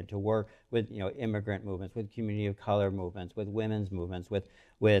way, and to work with immigrant movements, with community of color movements, with women's movements, with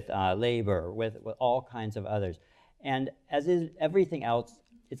labor, with all kinds of others. And as is everything else,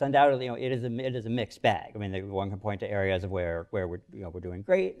 it's undoubtedly, it is a mixed bag. I mean, one can point to areas of where we're doing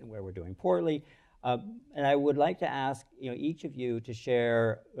great and where we're doing poorly. And I would like to ask each of you to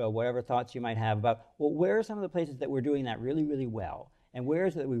share whatever thoughts you might have about, well, where are some of the places that we're doing that really, really well, and where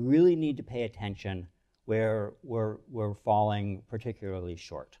is it that we really need to pay attention, where we're falling particularly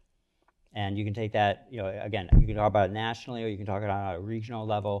short. And you can take that, again, you can talk about it nationally, or you can talk about it on a regional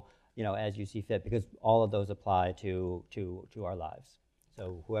level, as you see fit, because all of those apply to our lives.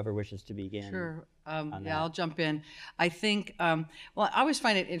 So whoever wishes to begin. Sure. I'll jump in. I think, well, I always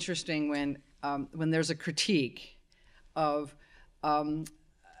find it interesting when there's a critique of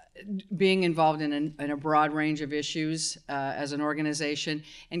being involved in a broad range of issues as an organization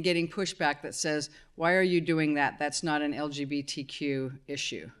and getting pushback that says, why are you doing that? That's not an LGBTQ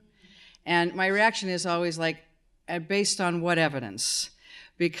issue. And my reaction is always like, based on what evidence?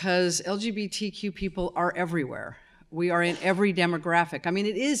 Because LGBTQ people are everywhere. We are in every demographic. I mean,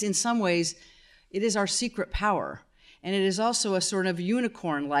 it is, in some ways, it is our secret power. And it is also a sort of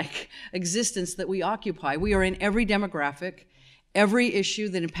unicorn-like existence that we occupy. We are in every demographic. Every issue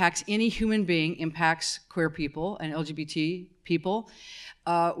that impacts any human being impacts queer people and LGBT people.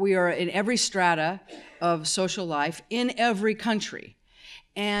 We are in every strata of social life in every country.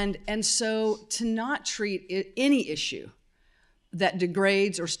 And so to not treat any issue that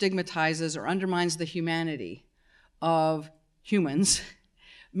degrades or stigmatizes or undermines the humanity of humans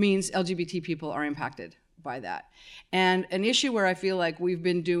means LGBT people are impacted by that. And an issue where I feel like we've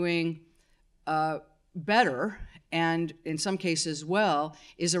been doing better, and in some cases well,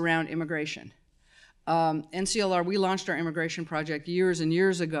 is around immigration. NCLR, we launched our immigration project years and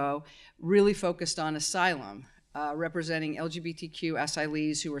years ago, really focused on asylum, representing LGBTQ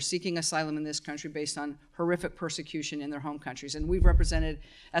asylees who are seeking asylum in this country based on horrific persecution in their home countries. And we've represented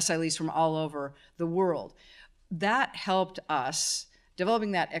asylees from all over the world. That helped us,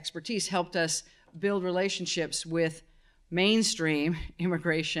 developing that expertise helped us build relationships with mainstream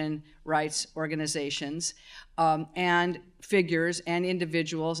immigration rights organizations and figures and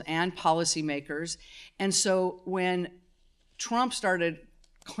individuals and policymakers. And so when Trump started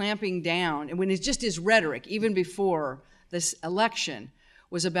clamping down, and when it's just his rhetoric, even before this election,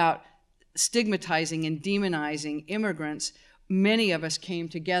 was about stigmatizing and demonizing immigrants, many of us came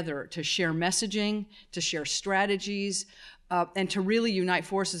together to share messaging, to share strategies, and to really unite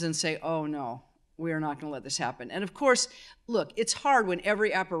forces and say, oh no, we are not going to let this happen. And of course, look, it's hard when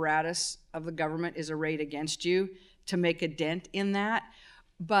every apparatus of the government is arrayed against you to make a dent in that,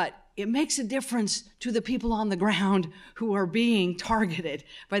 but it makes a difference to the people on the ground who are being targeted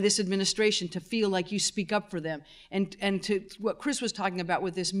by this administration to feel like you speak up for them. And to what Kris was talking about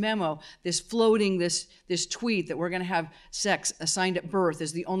with this memo, this floating, this tweet that we're going to have sex assigned at birth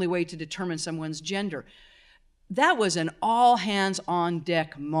is the only way to determine someone's gender. That was an all hands on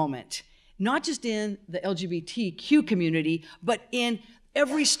deck moment, not just in the LGBTQ community, but in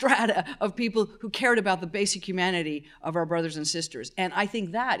every strata of people who cared about the basic humanity of our brothers and sisters. And I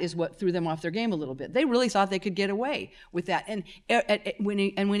think that is what threw them off their game a little bit. They really thought they could get away with that. And when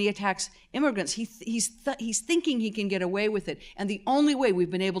he attacks immigrants, he's thinking he can get away with it. And the only way we've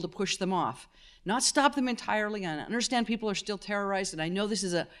been able to push them off, not stop them entirely, and I understand people are still terrorized, and I know this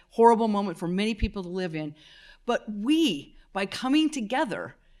is a horrible moment for many people to live in, but we, by coming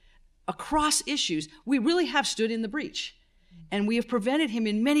together across issues, we really have stood in the breach. And we have prevented him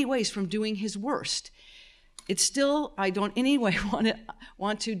in many ways from doing his worst. It's still, I don't in any way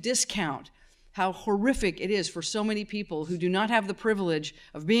want to discount how horrific it is for so many people who do not have the privilege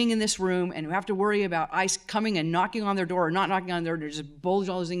of being in this room and who have to worry about ICE coming and knocking on their door or not knocking on their door, just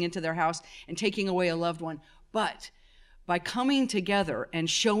bulldozing into their house and taking away a loved one. But by coming together and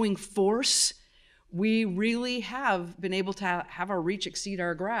showing force, we really have been able to have our reach exceed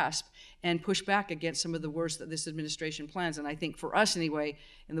our grasp and push back against some of the worst that this administration plans. And I think for us anyway,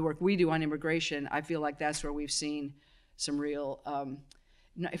 in the work we do on immigration, I feel like that's where we've seen some real,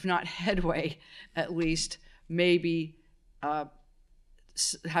 if not headway, at least maybe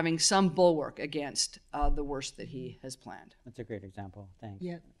having some bulwark against the worst that he has planned. That's a great example. Thanks.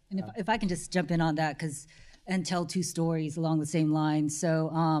 Yeah, and if I can just jump in on that and tell two stories along the same line.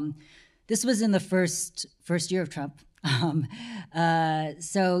 So this was in the first year of Trump.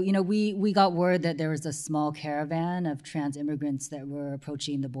 So, we got word that there was a small caravan of trans immigrants that were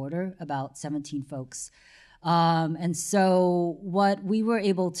approaching the border, about 17 folks. And so what we were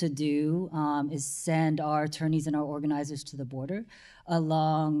able to do is send our attorneys and our organizers to the border,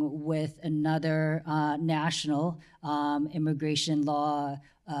 along with another national immigration law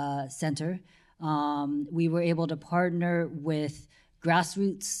center. We were able to partner with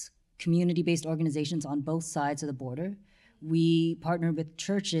grassroots community-based organizations on both sides of the border. we partnered with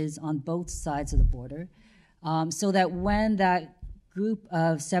churches on both sides of the border, so that when that group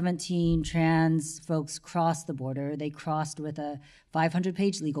of 17 trans folks crossed the border, they crossed with a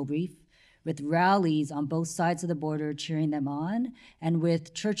 500-page legal brief, with rallies on both sides of the border cheering them on, and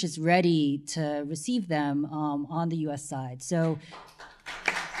with churches ready to receive them on the U.S. side. So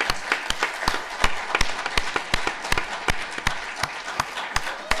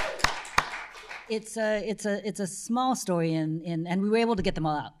it's a small story, and we were able to get them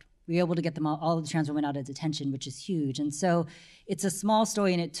all out. We were able to get them all of the trans women out of detention, which is huge. And so it's a small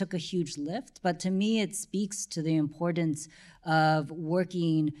story, and it took a huge lift. But to me, it speaks to the importance of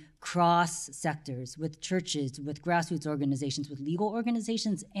working cross sectors with churches, with grassroots organizations, with legal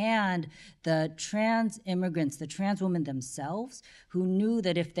organizations, and the trans immigrants, the trans women themselves, who knew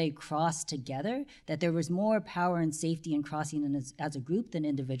that if they crossed together, that there was more power and safety in crossing as a group than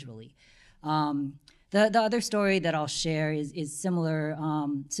individually. The other story that I'll share is similar.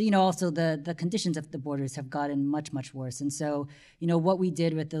 So, also the conditions at the borders have gotten much, much worse. And so, what we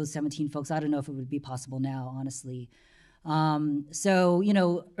did with those 17 folks, I don't know if it would be possible now, honestly. So,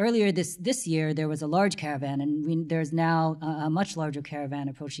 earlier this year, there was a large caravan, and there's now a much larger caravan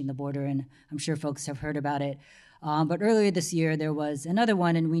approaching the border, and I'm sure folks have heard about it. But earlier this year, there was another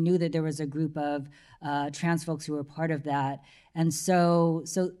one, and we knew that there was a group of trans folks who were part of that. And so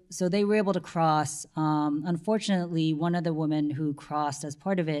they were able to cross. Unfortunately, one of the women who crossed as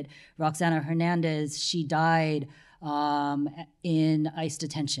part of it, Roxana Hernandez, she died in ICE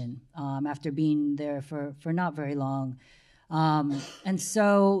detention after being there for not very long. And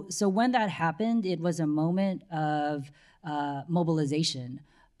so when that happened, it was a moment of mobilization,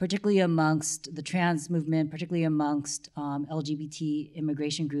 particularly amongst the trans movement, particularly amongst LGBT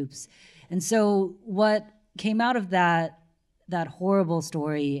immigration groups. And so what came out of that horrible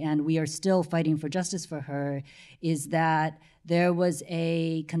story, and we are still fighting for justice for her, is that there was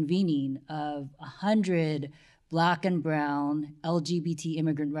a convening of 100 Black and brown LGBT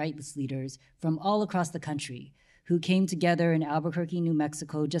immigrant rights leaders from all across the country who came together in Albuquerque, New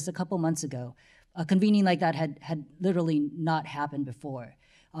Mexico just a couple months ago. A convening like that had literally not happened before.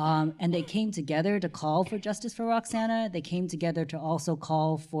 And they came together to call for justice for Roxana. They came together to also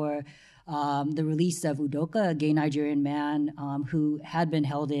call for the release of Udoka, a gay Nigerian man who had been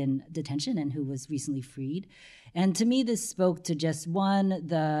held in detention and who was recently freed. And to me, this spoke to just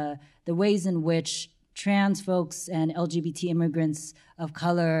the ways in which trans folks and LGBT immigrants of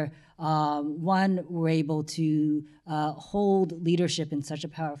color, were able to hold leadership in such a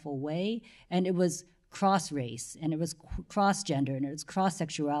powerful way. And it was cross-race, and it was cross-gender, and it was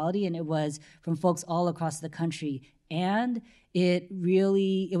cross-sexuality, and it was from folks all across the country. And it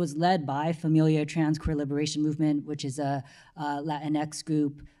was led by Familia Trans Queer Liberation Movement, which is a Latinx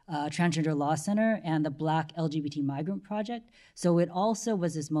group, Transgender Law Center, and the Black LGBT Migrant Project. So it also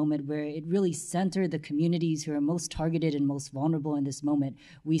was this moment where it really centered the communities who are most targeted and most vulnerable in this moment.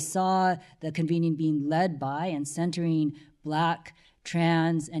 We saw the convening being led by and centering Black,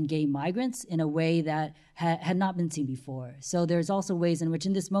 trans, and gay migrants in a way that had not been seen before. So there's also ways in which,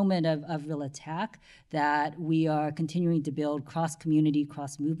 in this moment of real attack, that we are continuing to build cross-community,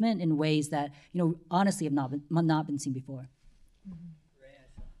 cross-movement in ways that, honestly have not been seen before.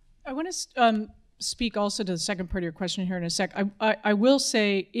 I want to speak also to the second part of your question here in a sec. I will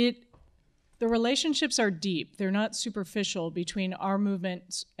say the relationships are deep. They're not superficial between our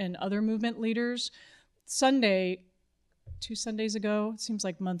movement and other movement leaders. Two Sundays ago, it seems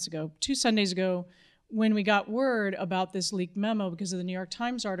like months ago, 2 Sundays ago, when we got word about this leaked memo because of the New York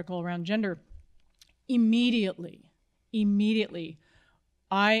Times article around gender, immediately,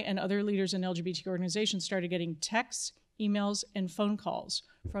 I and other leaders in LGBT organizations started getting texts, emails, and phone calls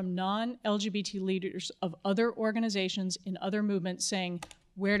from non-LGBT leaders of other organizations in other movements saying,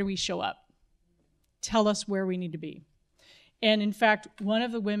 where do we show up? Tell us where we need to be. And in fact, one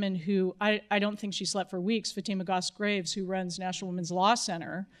of the women who, I don't think she slept for weeks, Fatima Goss-Graves, who runs National Women's Law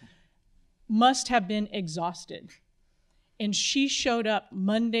Center, must have been exhausted. And she showed up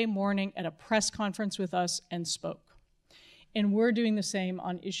Monday morning at a press conference with us and spoke. And we're doing the same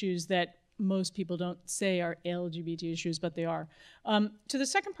on issues that most people don't say are LGBT issues, but they are. To the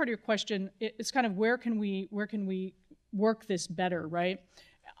second part of your question, it's kind of where can we work this better, right?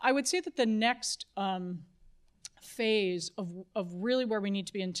 I would say that the next phase of really where we need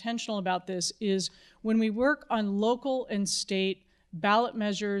to be intentional about this is when we work on local and state ballot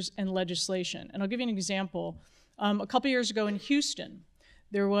measures and legislation. And I'll give you an example. A couple years ago in Houston,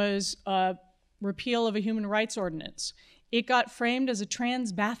 there was a repeal of a human rights ordinance. It got framed as a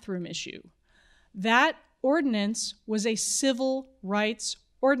trans bathroom issue. That ordinance was a civil rights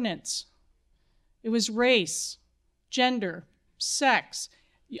ordinance. It was race, gender, sex,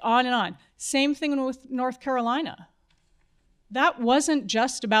 on and on. Same thing with North Carolina. That wasn't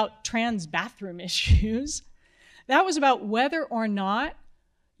just about trans bathroom issues. That was about whether or not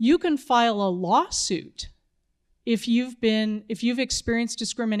you can file a lawsuit if you've experienced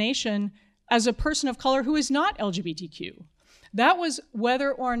discrimination as a person of color who is not LGBTQ. That was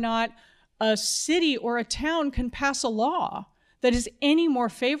whether or not a city or a town can pass a law that is any more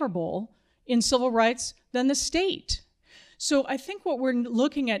favorable in civil rights than the state. So I think what we're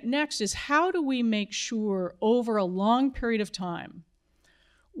looking at next is how do we make sure over a long period of time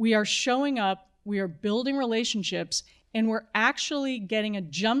we are showing up, we are building relationships, and we're actually getting a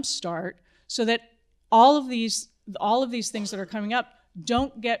jump start so that all of these things that are coming up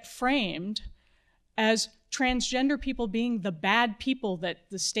don't get framed as transgender people being the bad people that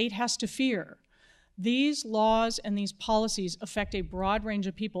the state has to fear. These laws and these policies affect a broad range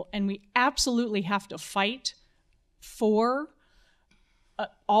of people, and we absolutely have to fight for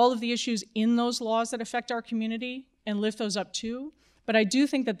all of the issues in those laws that affect our community and lift those up too. But I do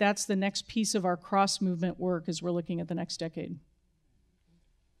think that that's the next piece of our cross-movement work as we're looking at the next decade.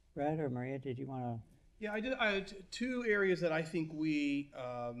 Brad or Maria, did you want to? Yeah, I had two areas that I think we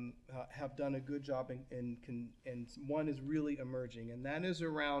have done a good job in, and one is really emerging, and that is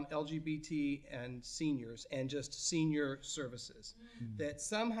around LGBT and seniors and just senior services. Mm-hmm. That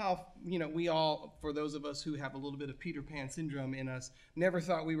somehow, we all, for those of us who have a little bit of Peter Pan syndrome in us, never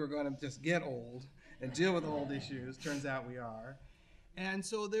thought we were going to just get old and deal with old issues. Turns out we are. And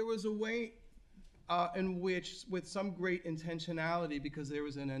so there was a way in which, with some great intentionality, because there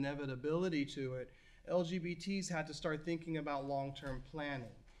was an inevitability to it, LGBTs had to start thinking about long-term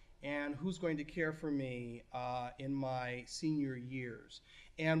planning and who's going to care for me in my senior years,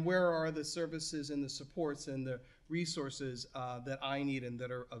 and where are the services and the supports and the resources that I need and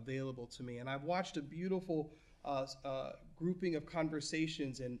that are available to me. And I've watched a beautiful grouping of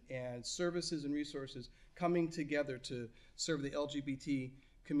conversations and services and resources coming together to serve the LGBT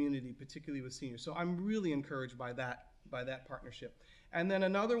community, particularly with seniors. So I'm really encouraged by that partnership. And then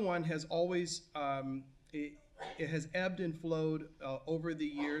another one has always, it has ebbed and flowed over the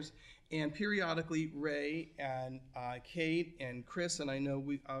years. And periodically, Ray and Kate and Kris, and I know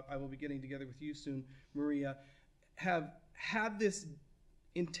I will be getting together with you soon, Maria, have had this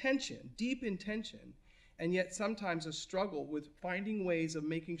intention, deep intention, and yet sometimes a struggle with finding ways of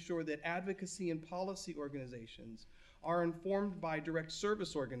making sure that advocacy and policy organizations are informed by direct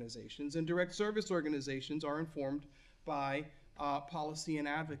service organizations, and direct service organizations are informed by policy and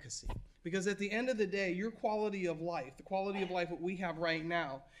advocacy. Because at the end of the day, your quality of life, the quality of life that we have right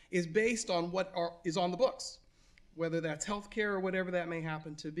now, is based on what is on the books, whether that's healthcare or whatever that may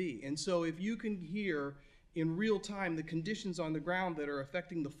happen to be. And so if you can hear in real time the conditions on the ground that are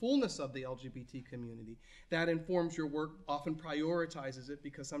affecting the fullness of the LGBT community, that informs your work, often prioritizes it,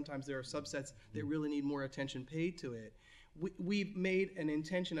 because sometimes there are subsets that really need more attention paid to it. We've made an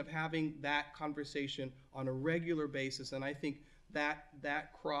intention of having that conversation on a regular basis, and I think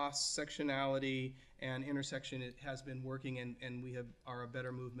that cross-sectionality and intersection, it has been working, and we are a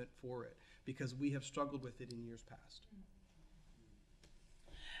better movement for it, because we have struggled with it in years past.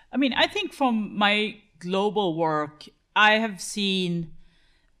 I mean, I think from my global work, I have seen,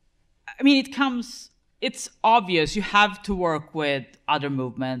 it's obvious you have to work with other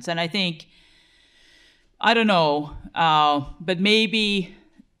movements. And I think, I don't know, but maybe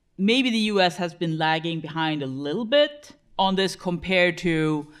the US has been lagging behind a little bit on this compared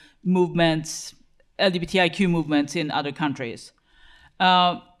to movements, LGBTIQ movements in other countries.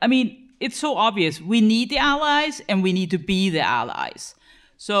 It's so obvious. We need the allies and we need to be the allies.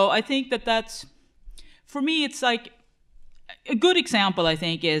 So I think that's, for me, it's like a good example, I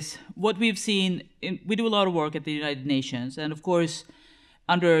think, is what we've seen. We do a lot of work at the United Nations. And of course,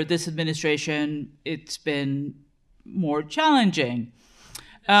 under this administration, it's been more challenging.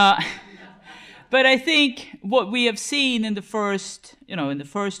 But I think what we have seen in the first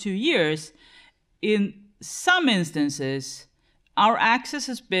 2 years, in some instances, our access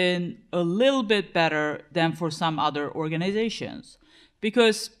has been a little bit better than for some other organizations.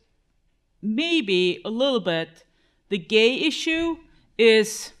 Because maybe a little bit, the gay issue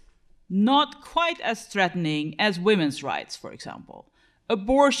is not quite as threatening as women's rights, for example.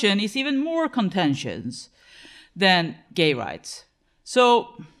 Abortion is even more contentious than gay rights.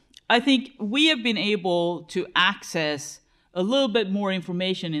 So I think we have been able to access a little bit more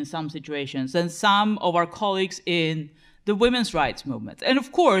information in some situations than some of our colleagues in the women's rights movement. And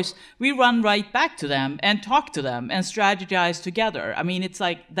of course, we run right back to them and talk to them and strategize together. It's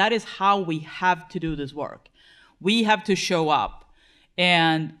like, that is how we have to do this work. We have to show up,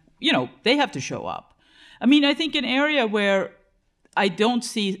 and, they have to show up. I mean, I think an area where I don't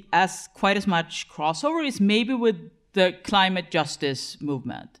see quite as much crossover is maybe with the climate justice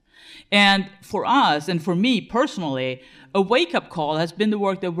movement. And for us, and for me personally, a wake-up call has been the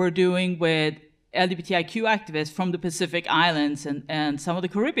work that we're doing with LGBTIQ activists from the Pacific Islands and some of the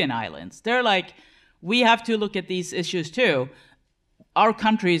Caribbean islands. They're like, we have to look at these issues too. Our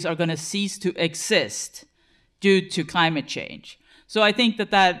countries are going to cease to exist due to climate change. So I think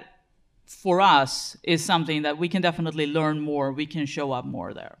that for us is something that we can definitely learn more. We can show up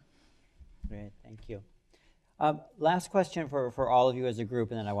more there. Great, thank you. Last question for all of you as a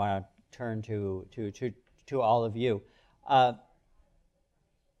group, and then I want to turn to all of you. Oh,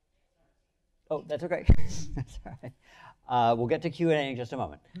 that's okay. That's all right. We'll get to Q&A in just a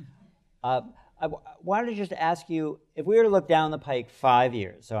moment. I wanted to just ask you, if we were to look down the pike 5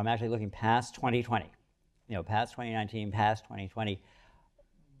 years, so I'm actually looking past 2020, past 2019, past 2020,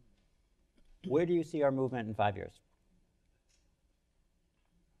 where do you see our movement in 5 years?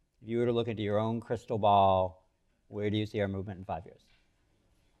 If you were to look into your own crystal ball, where do you see our movement in 5 years?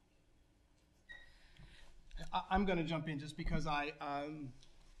 I'm going to jump in just because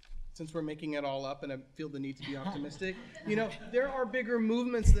since we're making it all up and I feel the need to be optimistic, there are bigger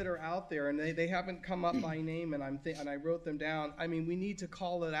movements that are out there and they haven't come up by name, and I wrote them down. I mean, we need to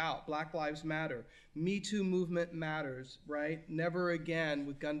call it out. Black Lives Matter. Me Too movement matters, right? Never again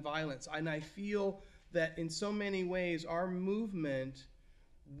with gun violence. And I feel that in so many ways our movement,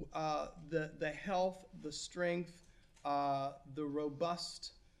 the health, the strength, the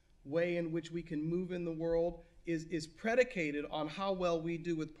robust way in which we can move in the world is predicated on how well we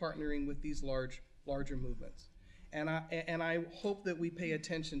do with partnering with these larger movements. And I hope that we pay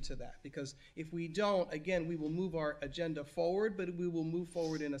attention to that, because if we don't, again, we will move our agenda forward, but we will move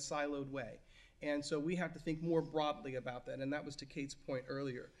forward in a siloed way. And so we have to think more broadly about that. And that was to Kate's point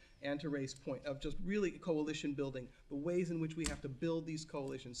earlier and to Ray's point of just really coalition building, the ways in which we have to build these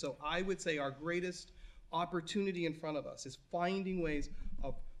coalitions. So I would say our greatest opportunity in front of us is finding ways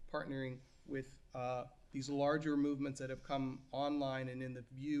of partnering with these larger movements that have come online and in the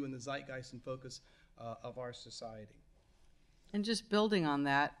view and the zeitgeist and focus of our society. And just building on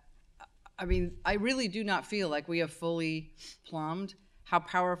that, I mean, I really do not feel like we have fully plumbed how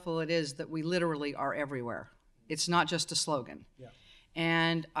powerful it is that we literally are everywhere. It's not just a slogan. Yeah.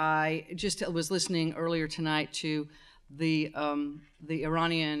 And I just was listening earlier tonight to the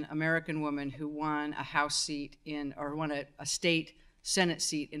Iranian American woman who won a House seat won a state Senate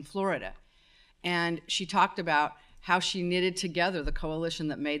seat in Florida. And she talked about how she knitted together the coalition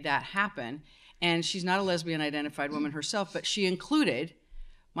that made that happen. And she's not a lesbian identified woman herself, but she included,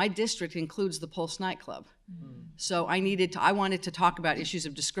 my district includes the Pulse nightclub. Mm-hmm. So I wanted to talk about issues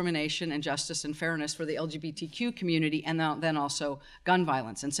of discrimination and justice and fairness for the LGBTQ community, and then also gun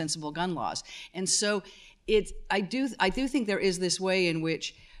violence and sensible gun laws. And so I do think there is this way in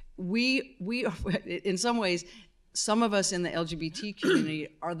which we in some ways, some of us in the LGBT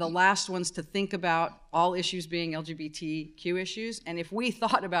community are the last ones to think about all issues being LGBTQ issues. And if we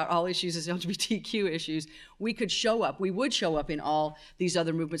thought about all issues as LGBTQ issues, we would show up in all these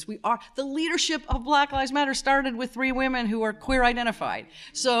other movements. The leadership of Black Lives Matter started with 3 women who are queer identified.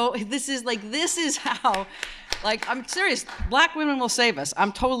 So this is how, I'm serious, Black women will save us.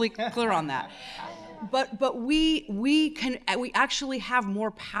 I'm totally clear on that. But we actually have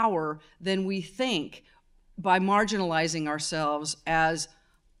more power than we think by marginalizing ourselves as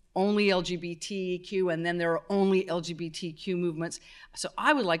only LGBTQ, and then there are only LGBTQ movements. So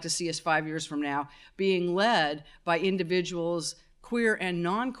I would like to see us 5 years from now being led by individuals, queer and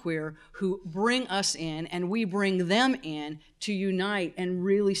non-queer, who bring us in and we bring them in to unite and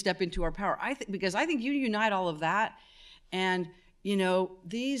really step into our power. Because I think you unite all of that, and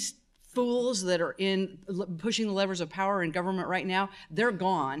these fools that are pushing the levers of power in government right now, they're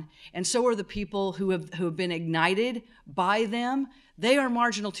gone. And so are the people who have been ignited by them. They are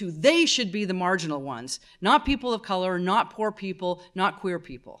marginal too. They should be the marginal ones, not people of color, not poor people, not queer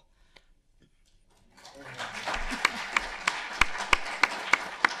people.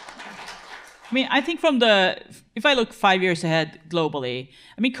 I mean, I think if I look 5 years ahead globally,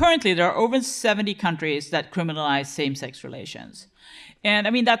 I mean, currently there are over 70 countries that criminalize same-sex relations. And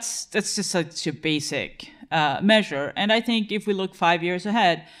I mean, that's just such a basic measure. And I think if we look 5 years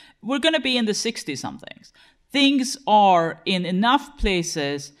ahead, we're going to be in the 60-somethings. Things are in enough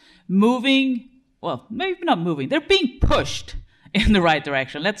places moving, well, maybe not moving, they're being pushed in the right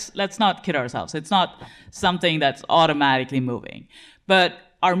direction. Let's not kid ourselves. It's not something that's automatically moving. But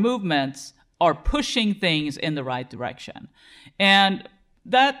our movements are pushing things in the right direction. And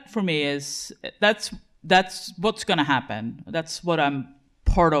that, for me, that's what's going to happen. That's what I'm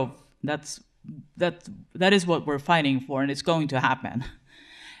part of. That's that is what we're fighting for, and it's going to happen.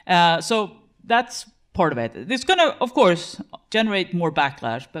 So that's part of it. It's going to, of course, generate more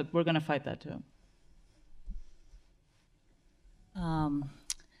backlash, but we're going to fight that too.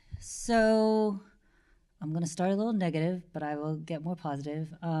 So I'm going to start a little negative, but I will get more positive.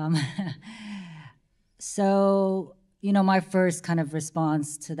 So, you know, my first kind of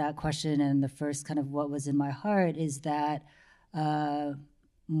response to that question and the first kind of what was in my heart is that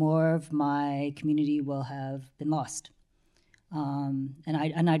more of my community will have been lost.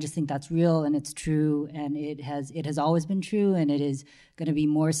 And I just think that's real and it's true, and it has always been true, and it is going to be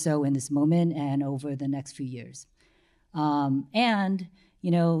more so in this moment and over the next few years. And,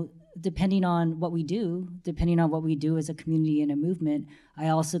 you know, depending on what we do as a community and a movement, I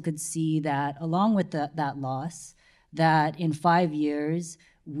also could see that along with that loss, that in 5 years,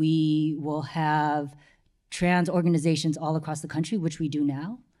 we will have trans organizations all across the country, which we do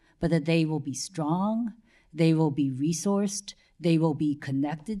now, but that they will be strong, they will be resourced, they will be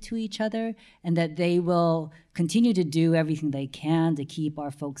connected to each other, and that they will continue to do everything they can to keep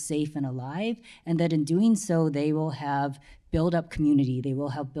our folks safe and alive, and that in doing so, they will have built up community, they will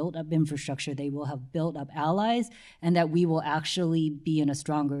have built up infrastructure, they will have built up allies, and that we will actually be in a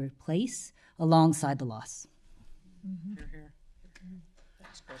stronger place alongside the loss. Mm-hmm. Hear, hear.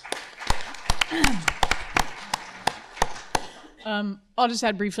 Thanks, Kris. I'll just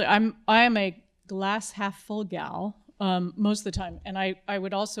add briefly, I am a glass half full gal most of the time, and I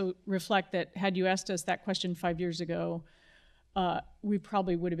would also reflect that had you asked us that question 5 years ago, we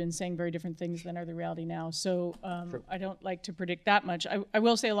probably would have been saying very different things than are the reality now. So I don't like to predict that much. I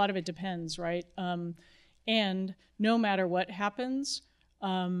will say a lot of it depends, right? And no matter what happens,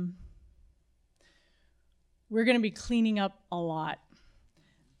 we're going to be cleaning up a lot.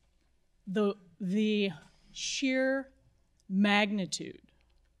 The sheer magnitude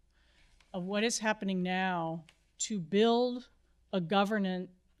of what is happening now to build a government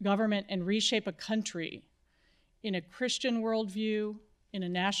and reshape a country in a Christian worldview, in a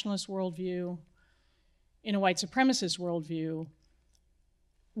nationalist worldview, in a white supremacist worldview,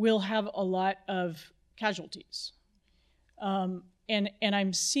 will have a lot of casualties. And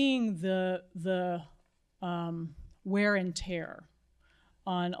I'm seeing the wear and tear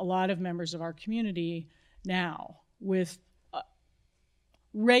on a lot of members of our community now with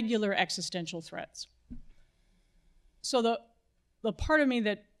regular existential threats. So the part of me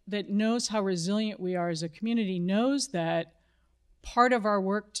that knows how resilient we are as a community knows that part of our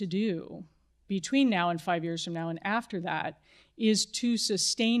work to do between now and 5 years from now and after that is to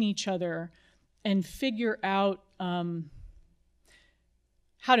sustain each other and figure out how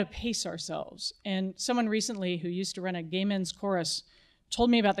to pace ourselves. And someone recently who used to run a gay men's chorus told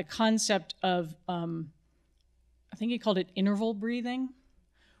me about the concept of, I think he called it interval breathing,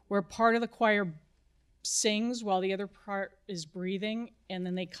 where part of the choir sings while the other part is breathing, and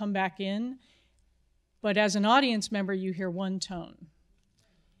then they come back in. But as an audience member, you hear one tone.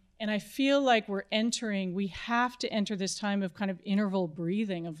 And I feel like we have to enter this time of kind of interval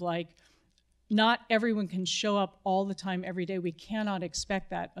breathing of like, not everyone can show up all the time every day. We cannot expect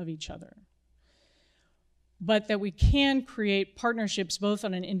that of each other. But that we can create partnerships both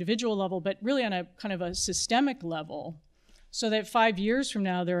on an individual level, but really on a kind of a systemic level, so that 5 years from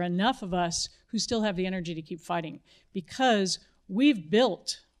now, there are enough of us who still have the energy to keep fighting. Because we've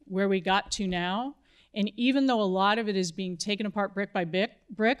built where we got to now, and even though a lot of it is being taken apart brick by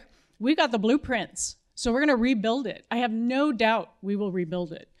brick, we got the blueprints. So we're gonna rebuild it. I have no doubt we will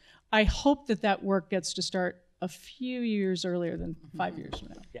rebuild it. I hope that work gets to start a few years earlier than 5 years from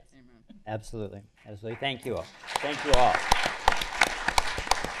now. Yes, absolutely, absolutely. Thank you all. Thank you all.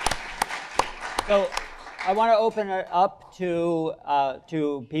 So I want to open it up to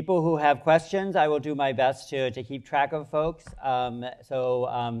people who have questions. I will do my best to keep track of folks.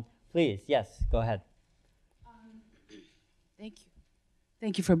 Please, yes, go ahead. Thank you.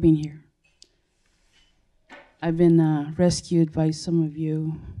 Thank you for being here. I've been rescued by some of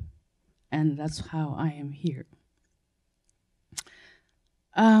you, and that's how I am here.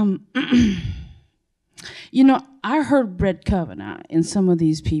 You know, I heard Brett Kavanaugh and some of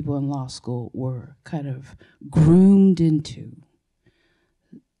these people in law school were kind of groomed into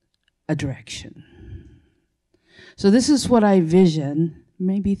a direction. So this is what I vision,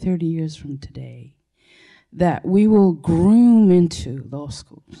 maybe 30 years from today, that we will groom into law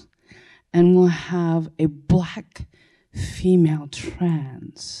schools and we'll have a black female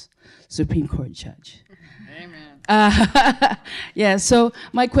trans Supreme Court judge. Amen. Yeah, so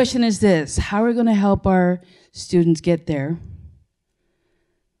my question is this: how are we going to help our students get there?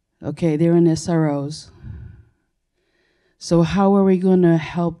 Okay, they're in SROs. So how are we going to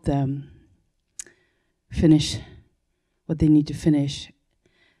help them finish what they need to finish,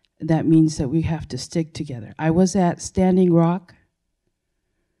 that means that we have to stick together. I was at Standing Rock,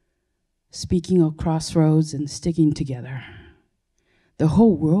 speaking of Crossroads and sticking together. The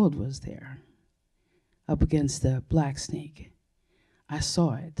whole world was there, up against the black snake. I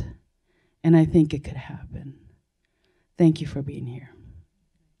saw it, and I think it could happen. Thank you for being here.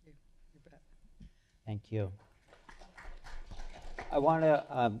 Thank you. I want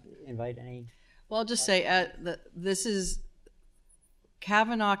to invite any. Well, I'll just say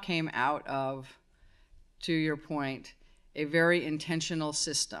Kavanaugh came out of, to your point, a very intentional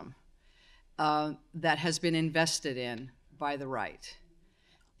system that has been invested in by the right.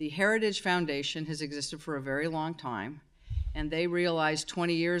 The Heritage Foundation has existed for a very long time, and they realized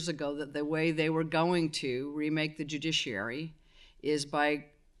 20 years ago that the way they were going to remake the judiciary is by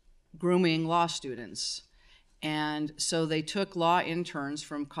grooming law students. And so they took law interns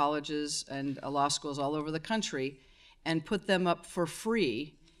from colleges and law schools all over the country and put them up for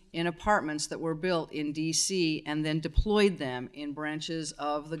free in apartments that were built in DC, and then deployed them in branches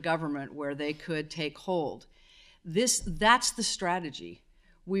of the government where they could take hold. That's the strategy.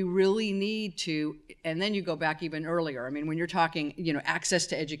 We really need to, and then you go back even earlier. I mean, when you're talking, access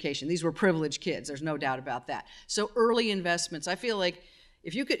to education, these were privileged kids, there's no doubt about that. So early investments, I feel like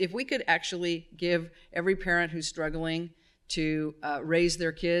if we could actually give every parent who's struggling to raise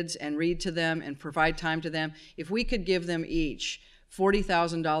their kids and read to them and provide time to them, if we could give them each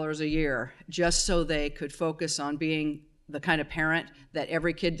 $40,000 a year just so they could focus on being the kind of parent that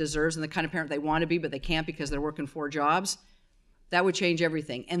every kid deserves and the kind of parent they want to be, but they can't because they're working 4 jobs, that would change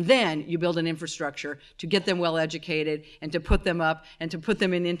everything. And then you build an infrastructure to get them well educated and to put them up and to put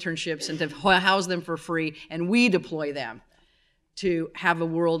them in internships and to house them for free, and we deploy them to have a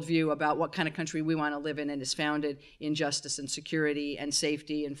worldview about what kind of country we want to live in, and is founded in justice and security and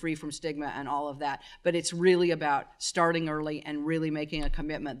safety and free from stigma and all of that. But it's really about starting early and really making a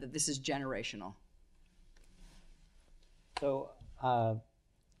commitment that this is generational. So,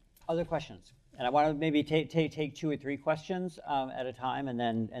 other questions? And I want to maybe take 2 or 3 questions at a time, and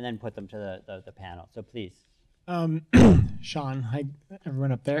then put them to the panel. So please. Sean, hi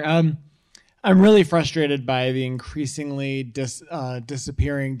everyone up there. I'm really frustrated by the increasingly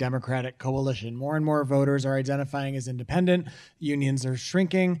disappearing Democratic coalition. More and more voters are identifying as independent. Unions are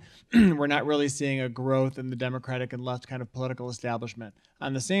shrinking. We're not really seeing a growth in the Democratic and left kind of political establishment.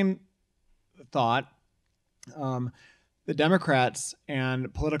 On the same thought, the Democrats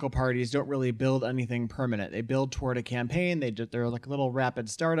and political parties don't really build anything permanent. They build toward a campaign. They're like little rapid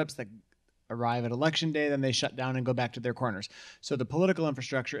startups that arrive at election day, then they shut down and go back to their corners. So the political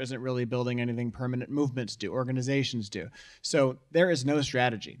infrastructure isn't really building anything permanent. Movements do, organizations do. So there is no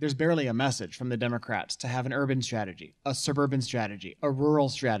strategy. There's barely a message from the Democrats to have an urban strategy, a suburban strategy, a rural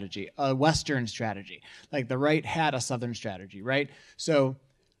strategy, a Western strategy. Like the right had a Southern strategy, right? So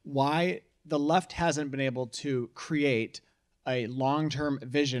why the left hasn't been able to create a long-term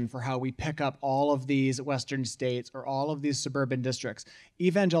vision for how we pick up all of these Western states or all of these suburban districts.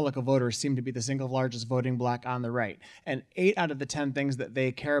 Evangelical voters seem to be the single largest voting bloc on the right. And 8 out of the 10 things that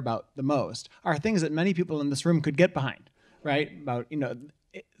they care about the most are things that many people in this room could get behind, right? About,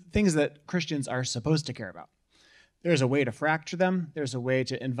 things that Christians are supposed to care about. There's a way to fracture them. There's a way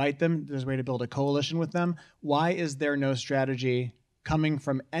to invite them. There's a way to build a coalition with them. Why is there no strategy coming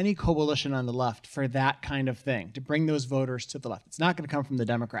from any coalition on the left for that kind of thing, to bring those voters to the left? It's not going to come from the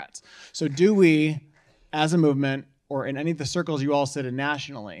Democrats. So do we, as a movement, or in any of the circles you all sit in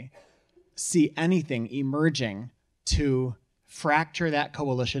nationally, see anything emerging to fracture that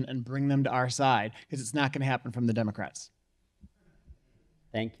coalition and bring them to our side? Because it's not going to happen from the Democrats.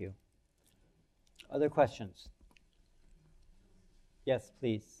 Thank you. Other questions? Yes,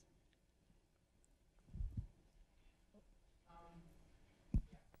 please.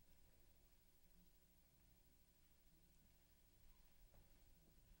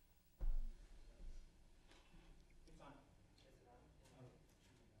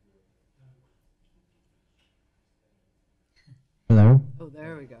 Hello? Oh,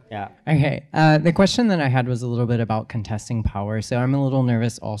 there we go. Yeah. Okay. The question that I had was a little bit about contesting power. So I'm a little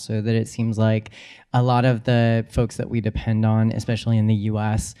nervous also that it seems like a lot of the folks that we depend on, especially in the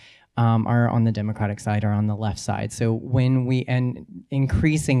US, are on the Democratic side or on the left side. So and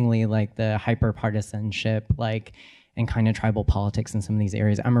increasingly like the hyper-partisanship, and kind of tribal politics in some of these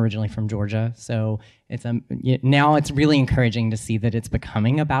areas. I'm originally from Georgia, so now it's really encouraging to see that it's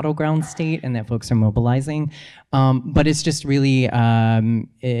becoming a battleground state and that folks are mobilizing. But it's just really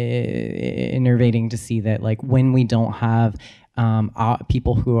enervating to see that when we don't have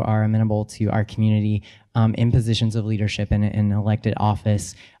people who are amenable to our community in positions of leadership in elected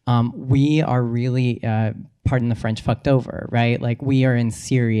office, we are really, pardon the French, fucked over, right? Like, we are in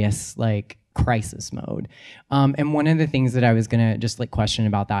serious, like, crisis mode. And one of the things that I was gonna just like question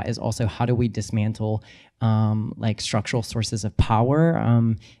about that is also, how do we dismantle like structural sources of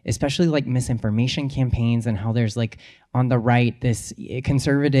power, especially like misinformation campaigns, and how there's like on the right this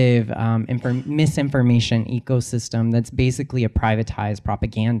conservative misinformation ecosystem that's basically a privatized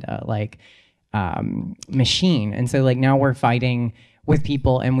propaganda like machine. And so like now we're fighting with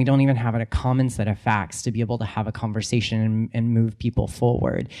people, and we don't even have a common set of facts to be able to have a conversation and move people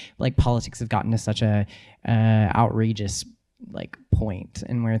forward. Like, politics have gotten to such a outrageous like point,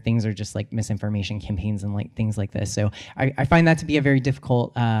 and where things are just like misinformation campaigns and like things like this. So I find that to be a very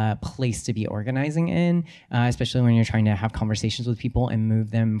difficult place to be organizing in, especially when you're trying to have conversations with people and move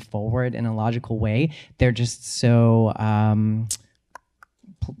them forward in a logical way. They're just so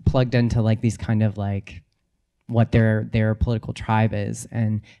plugged into like these kind of like what their political tribe is,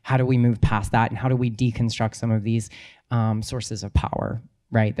 and how do we move past that, and how do we deconstruct some of these sources of power,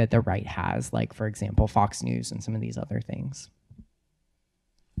 right, that the right has, like, for example, Fox News and some of these other things.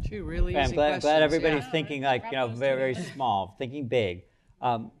 Two really I'm easy glad questions. everybody's Yeah. thinking like, you know, very, very small, thinking big.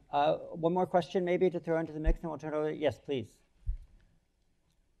 One more question maybe to throw into the mix, and we'll turn it over. Yes, please.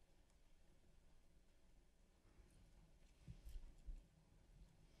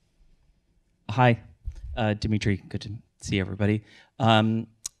 Hi, Dimitri, good to see everybody. One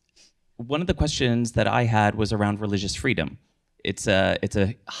of the questions that I had was around religious freedom. It's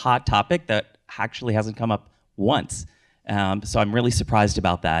a hot topic that actually hasn't come up once, so I'm really surprised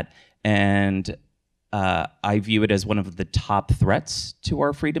about that. And I view it as one of the top threats to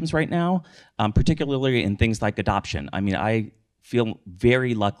our freedoms right now, particularly in things like adoption. I mean, I feel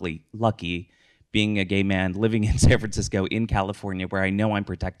very lucky being a gay man living in San Francisco, in California, where I know I'm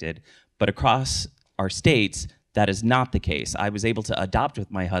protected. But across our states, that is not the case. I was able to adopt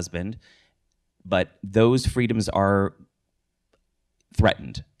with my husband, but those freedoms are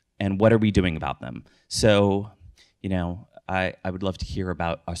threatened. And what are we doing about them? So, you know, I would love to hear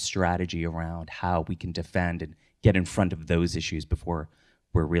about a strategy around how we can defend and get in front of those issues before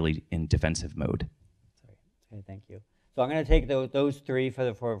we're really in defensive mode. Sorry. Okay, thank you. So I'm going to take those three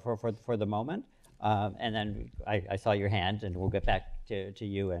for the moment, and then I saw your hand, and we'll get back to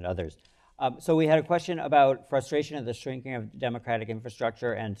you and others. So we had a question about frustration of the shrinking of democratic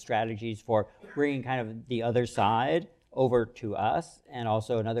infrastructure and strategies for bringing kind of the other side over to us, and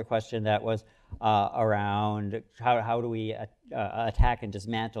also another question that was around how do we attack and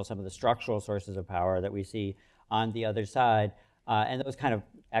dismantle some of the structural sources of power that we see on the other side, and those kind of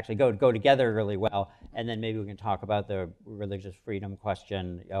actually go together really well. And then maybe we can talk about the religious freedom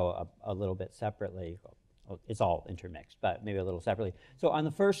question a little bit separately. It's all intermixed, but maybe a little separately. So on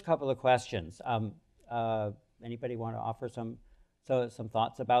the first couple of questions, anybody want to offer some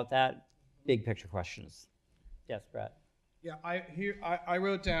thoughts about that? Big picture questions. Yes, Brett. Yeah, I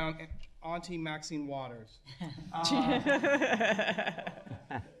wrote down Auntie Maxine Waters.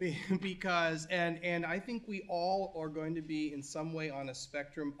 Because, and I think we all are going to be in some way on a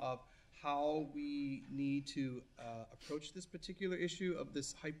spectrum of how we need to approach this particular issue of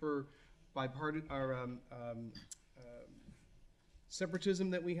this hyper bipartisan or separatism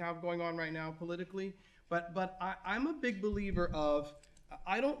that we have going on right now politically. But I'm a big believer of,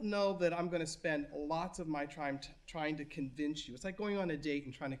 I don't know that I'm going to spend lots of my time trying to convince you. It's like going on a date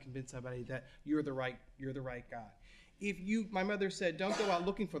and trying to convince somebody that you're the right guy. My mother said, don't go out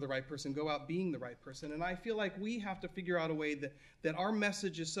looking for the right person, go out being the right person. And I feel like we have to figure out a way that our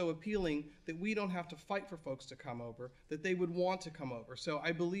message is so appealing that we don't have to fight for folks to come over, that they would want to come over. So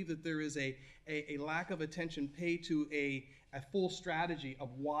I believe that there is a lack of attention paid to a full strategy of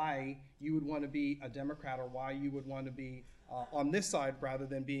why you would want to be a Democrat or why you would want to be on this side rather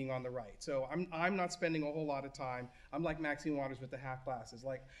than being on the right. So I'm not spending a whole lot of time. I'm like Maxine Waters with the half glasses.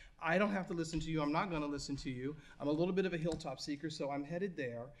 Like, I don't have to listen to you. I'm not going to listen to you. I'm a little bit of a hilltop seeker, so I'm headed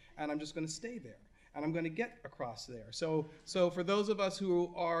there, and I'm just going to stay there, and I'm going to get across there. So for those of us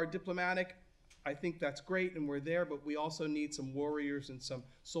who are diplomatic, I think that's great, and we're there, but we also need some warriors and some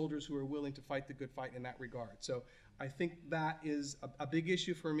soldiers who are willing to fight the good fight in that regard. So I think that is a big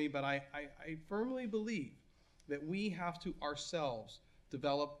issue for me, but I firmly believe that we have to ourselves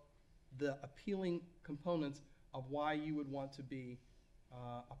develop the appealing components of why you would want to be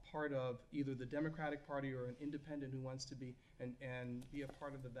a part of either the Democratic Party or an independent who wants to be and be a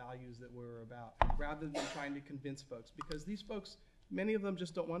part of the values that we're about, rather than trying to convince folks, because these folks, many of them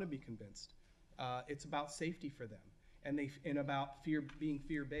just don't want to be convinced. It's about safety for them, and about being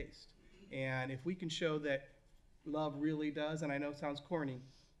fear-based. And if we can show that love really does, and I know it sounds corny,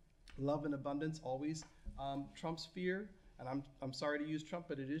 love and abundance always trumps fear, and I'm sorry to use Trump,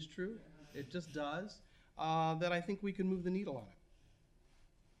 but it is true. It just does. That I think we can move the needle on it.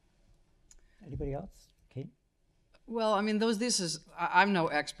 Anybody else? Kate? Well, I mean, I'm no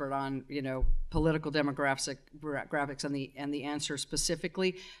expert on, political demographics and the answer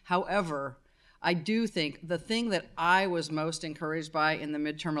specifically. However, I do think the thing that I was most encouraged by in the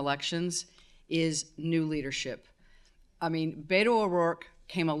midterm elections is new leadership. I mean, Beto O'Rourke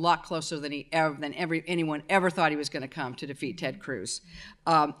came a lot closer than anyone ever thought he was going to come to defeat Ted Cruz.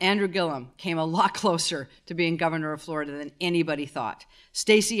 Andrew Gillum came a lot closer to being governor of Florida than anybody thought.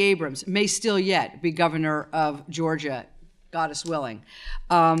 Stacey Abrams may still yet be governor of Georgia, goddess willing.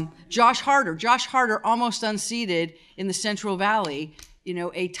 Josh Harder almost unseated in the Central Valley,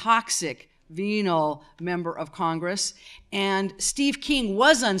 a toxic, venal member of Congress. And Steve King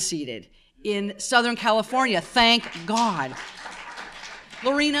was unseated in Southern California, thank God.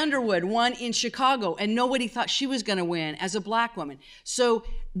 Lorene Underwood won in Chicago, and nobody thought she was going to win as a black woman. So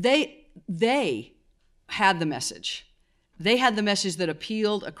they had the message. They had the message that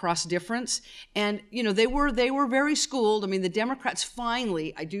appealed across difference, and they were very schooled. I mean, the Democrats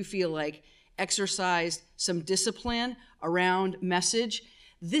finally, I do feel like, exercised some discipline around message.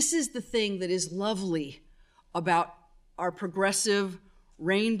 This is the thing that is lovely about our progressive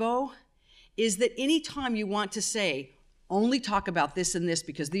rainbow, is that anytime you want to say, only talk about this and this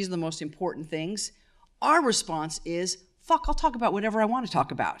because these are the most important things, our response is, fuck, I'll talk about whatever I want to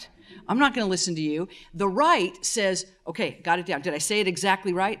talk about. I'm not going to listen to you. The right says, okay, got it down. Did I say it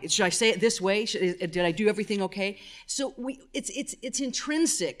exactly right? Should I say it this way? Did I do everything okay? So it's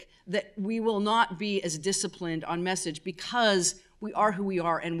intrinsic that we will not be as disciplined on message because we are who we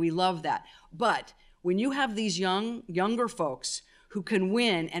are and we love that. But when you have these younger folks who can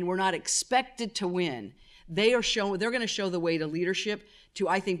win and we're not expected to win, they're going to show the way to leadership to,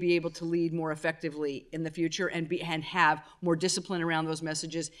 I think, be able to lead more effectively in the future and have more discipline around those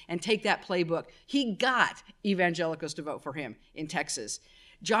messages and take that playbook. He got evangelicals to vote for him in Texas.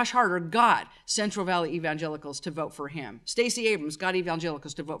 Josh Harder got Central Valley evangelicals to vote for him. Stacey Abrams got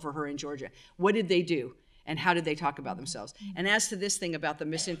evangelicals to vote for her in Georgia. What did they do? And how did they talk about themselves? And as to this thing about the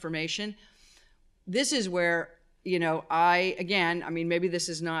misinformation, this is where maybe this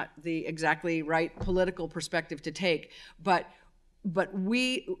is not the exactly right political perspective to take, but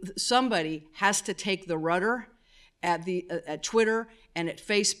somebody has to take the rudder at Twitter and at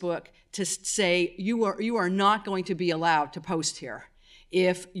Facebook to say you are not going to be allowed to post here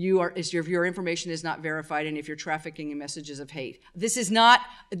if your information is not verified and if you're trafficking in messages of hate. That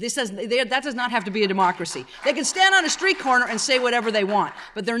does not have to be a democracy. They can stand on a street corner and say whatever they want,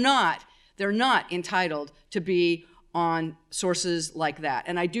 but they're not entitled to be on sources like that.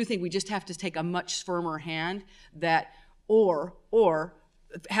 And I do think we just have to take a much firmer hand or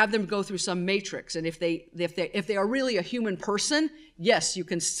have them go through some matrix. And if they are really a human person, yes, you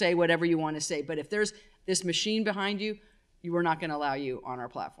can say whatever you want to say. But if there's this machine behind you, we're not going to allow you on our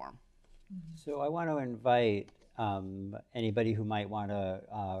platform. So I want to invite anybody who might want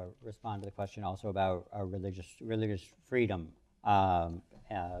to respond to the question also about religious freedom.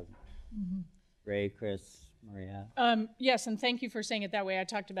 Ray, Kris, Maria. Yes, and thank you for saying it that way. I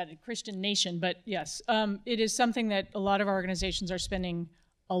talked about a Christian nation, but yes, it is something that a lot of our organizations are spending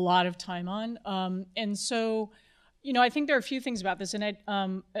a lot of time on. And so, I think there are a few things about this, and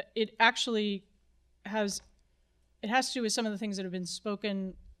it actually has to do with some of the things that have been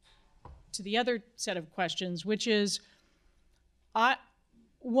spoken to the other set of questions, which is,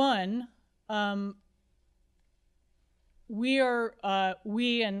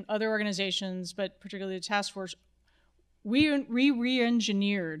 we and other organizations, but particularly the task force, we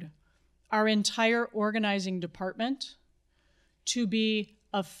re-engineered our entire organizing department to be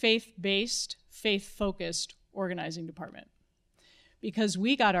a faith-based, faith-focused organizing department. Because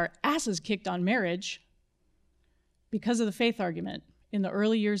we got our asses kicked on marriage because of the faith argument in the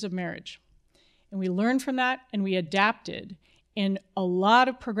early years of marriage. And we learned from that and we adapted. And a lot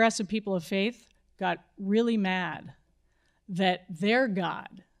of progressive people of faith got really mad that their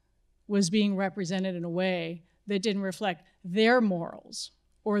God was being represented in a way that didn't reflect their morals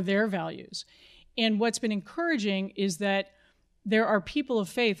or their values. And what's been encouraging is that there are people of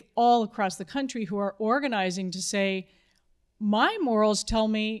faith all across the country who are organizing to say, my morals tell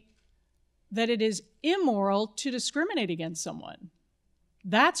me that it is immoral to discriminate against someone.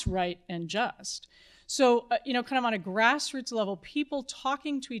 That's right and just. So, kind of on a grassroots level, people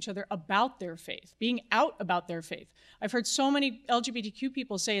talking to each other about their faith, being out about their faith. I've heard so many LGBTQ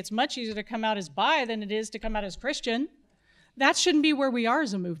people say it's much easier to come out as bi than it is to come out as Christian. That shouldn't be where we are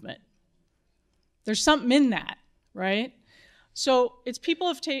as a movement. There's something in that. right? So it's people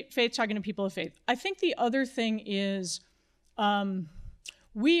of faith talking to people of faith. I think the other thing is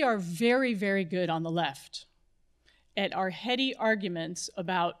we are very, very good on the left at our heady arguments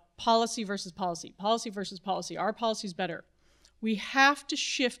about policy versus policy, policy versus policy. Our policy's better. We have to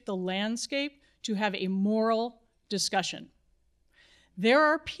shift the landscape to have a moral discussion. There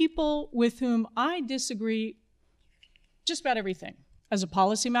are people with whom I disagree just about everything as a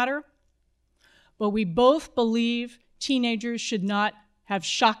policy matter, but we both believe teenagers should not have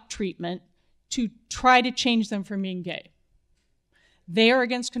shock treatment to try to change them from being gay. They are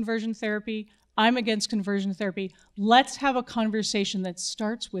against conversion therapy. I'm against conversion therapy. Let's have a conversation that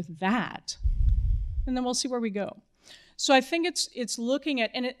starts with that, and then we'll see where we go. So I think it's looking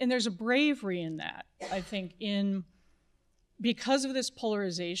at, and there's a bravery in that, I think, because of this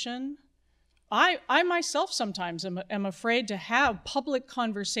polarization. I myself sometimes am afraid to have public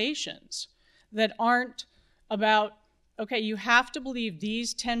conversations that aren't about, okay, you have to believe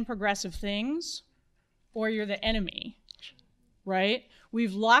these 10 progressive things or you're the enemy, right?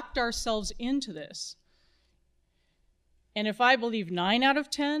 We've locked ourselves into this. And if I believe 9 out of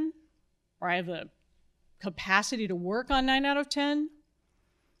 10, or I have the capacity to work on 9 out of 10,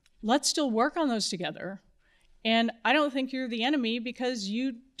 let's still work on those together. And I don't think you're the enemy because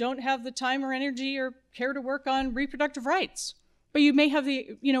you don't have the time or energy or care to work on reproductive rights. But you may have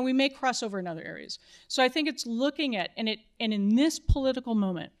we may cross over in other areas. So I think it's looking at, and in this political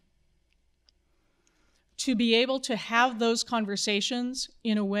moment, to be able to have those conversations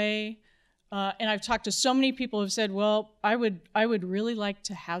in a way, and I've talked to so many people who have said, well, I would really like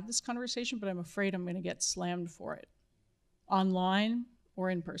to have this conversation, but I'm afraid I'm going to get slammed for it, online or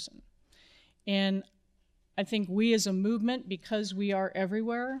in person. And I think we as a movement, because we are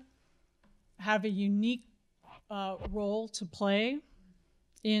everywhere, have a unique role to play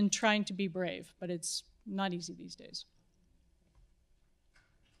in trying to be brave, but it's not easy these days.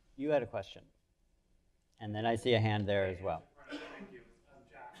 You had a question. And then I see a hand there as well. Thank you. I'm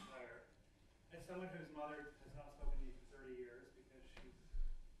Jack Slayer. As someone whose mother has not spoken to me for 30 years because she's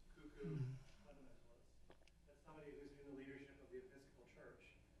cuckoo fundamentalist, as somebody who's in the leadership of the Episcopal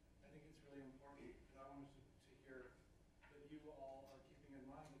Church, I think it's really important that I wanted to hear that you all are keeping in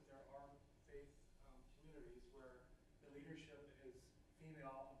mind that there are faith communities where the leadership is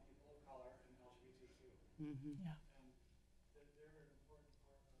female and people of color and LGBTQ. Mm-hmm. Yeah.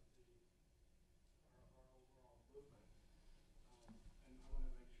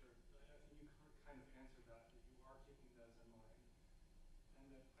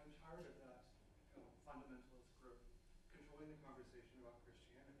 Fundamentalist group controlling the conversation about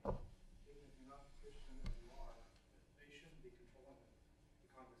Christianity. Even if you're not Christian as you are, they shouldn't be controlling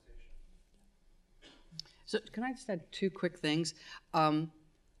the conversation. So can I just add 2 quick things?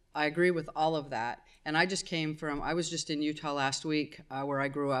 I agree with all of that. And I was just in Utah last week where I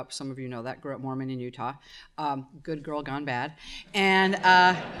grew up. Some of you know that, grew up Mormon in Utah. Good girl gone bad. And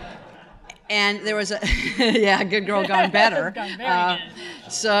there was good girl gone better.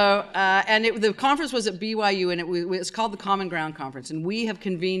 The conference was at BYU, and it was called the Common Ground Conference, and we have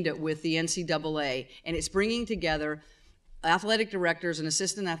convened it with the NCAA, and it's bringing together athletic directors and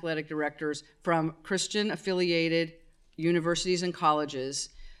assistant athletic directors from Christian-affiliated universities and colleges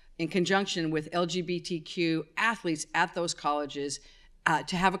in conjunction with LGBTQ athletes at those colleges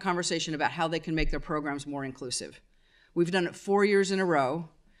to have a conversation about how they can make their programs more inclusive. We've done it 4 years in a row.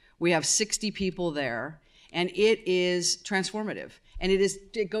 We have 60 people there, and it is transformative. And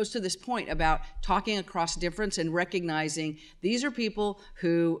it goes to this point about talking across difference and recognizing these are people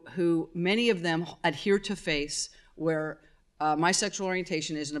who many of them adhere to faiths where my sexual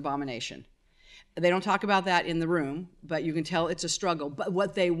orientation is an abomination. They don't talk about that in the room, but you can tell it's a struggle. But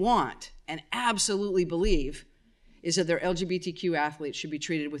what they want and absolutely believe is that their LGBTQ athletes should be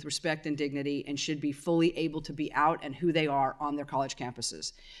treated with respect and dignity and should be fully able to be out and who they are on their college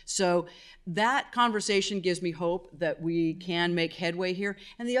campuses. So that conversation gives me hope that we can make headway here.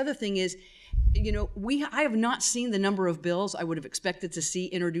 And the other thing is, I have not seen the number of bills I would have expected to see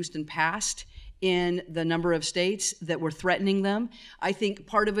introduced and passed in the number of states that were threatening them. I think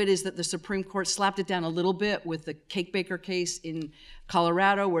part of it is that the Supreme Court slapped it down a little bit with the cake baker case in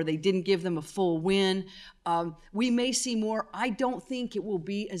Colorado where they didn't give them a full win. We may see more. I don't think it will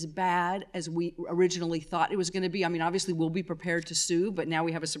be as bad as we originally thought it was going to be. I mean, obviously we'll be prepared to sue, but now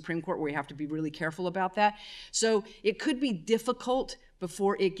we have a Supreme Court where we have to be really careful about that. So it could be difficult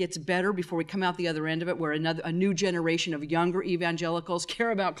before it gets better, before we come out the other end of it, where a new generation of younger evangelicals care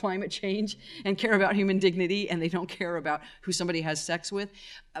about climate change and care about human dignity, and they don't care about who somebody has sex with.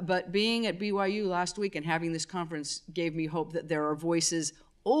 But being at BYU last week and having this conference gave me hope that there are voices,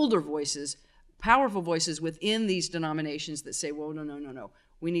 older voices, powerful voices within these denominations that say, well, no.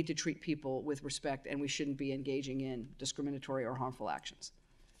 We need to treat people with respect, and we shouldn't be engaging in discriminatory or harmful actions.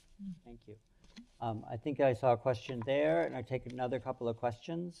 Thank you. I think I saw a question there, and I take another couple of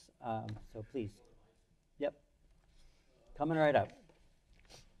questions. So please. Yep. Coming right up.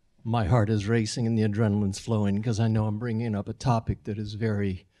 My heart is racing and the adrenaline's flowing because I know I'm bringing up a topic that is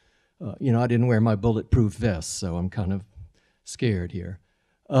very, I didn't wear my bulletproof vest, so I'm kind of scared here.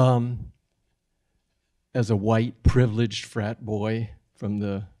 As a white, privileged frat boy from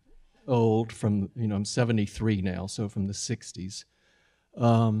the old, I'm 73 now, so from the 60s,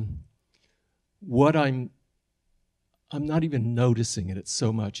 what I'm not even noticing it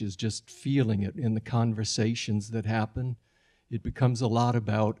so much as just feeling it in the conversations that happen. It becomes a lot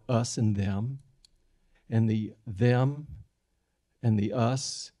about us and them, and the them and the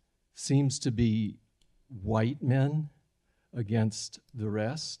us seems to be white men against the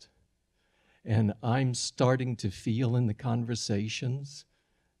rest. And I'm starting to feel in the conversations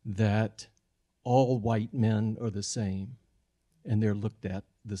that all white men are the same, and they're looked at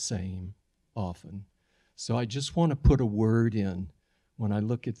the same often. So I just want to put a word in when I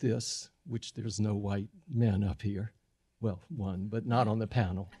look at this, which there's no white men up here. Well, one, but not on the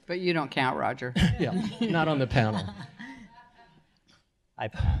panel. But you don't count, Roger. Yeah, not on the panel.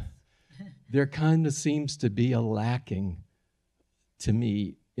 There kind of seems to be a lacking, to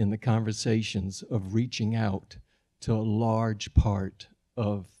me, in the conversations of reaching out to a large part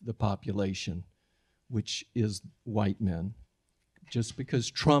of the population, which is white men. Just because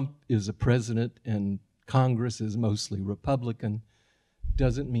Trump is a president and Congress is mostly Republican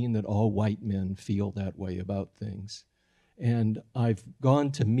doesn't mean that all white men feel that way about things. And I've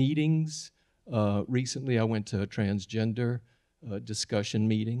gone to meetings. Recently, I went to a transgender discussion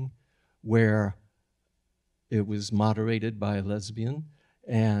meeting where it was moderated by a lesbian,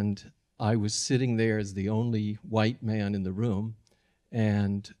 and I was sitting there as the only white man in the room,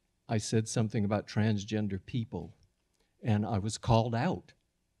 and I said something about transgender people, and I was called out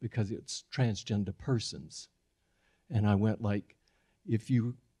because it's transgender persons. And I went like, if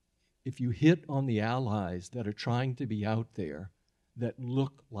you hit on the allies that are trying to be out there that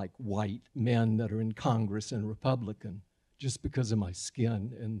look like white men that are in Congress and Republican, just because of my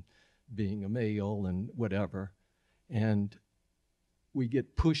skin and being a male and whatever, and we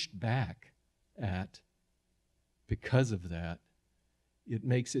get pushed back at because of that, it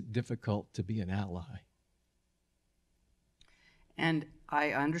makes it difficult to be an ally. And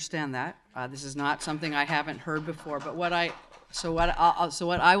I understand that. This is not something I haven't heard before, but what I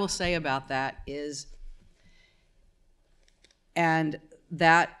will say about that is, and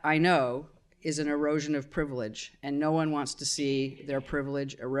that I know is an erosion of privilege, and no one wants to see their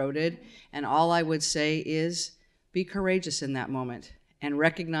privilege eroded. And all I would say is be courageous in that moment and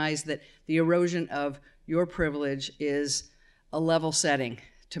recognize that the erosion of your privilege is a level setting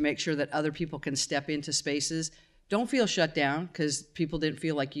to make sure that other people can step into spaces. Don't feel shut down because people didn't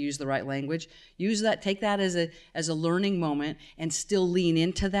feel like you used the right language. Use that, take that as a learning moment and still lean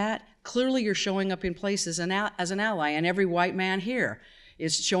into that. Clearly you're showing up in places as an ally, and every white man here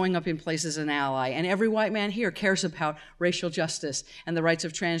is showing up in places as an ally, and every white man here cares about racial justice and the rights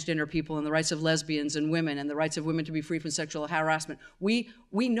of transgender people and the rights of lesbians and women and the rights of women to be free from sexual harassment. We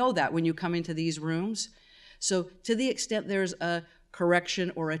know that when you come into these rooms. So to the extent there's a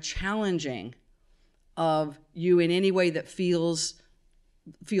correction or a challenging of you in any way that feels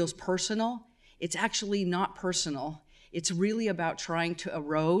personal, it's actually not personal. It's really about trying to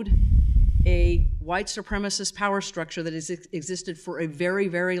erode a white supremacist power structure that has existed for a very,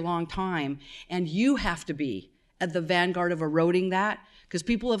 very long time. And you have to be at the vanguard of eroding that, because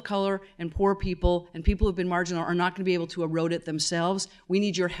people of color and poor people and people who've been marginal are not going to be able to erode it themselves. We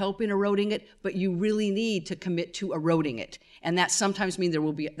need your help in eroding it, but you really need to commit to eroding it. And that sometimes means there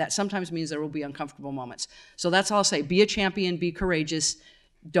will be uncomfortable moments. So that's all I'll say. Be a champion, be courageous.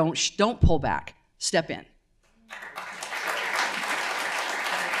 Don't pull back. Step in.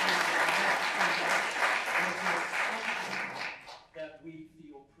 That we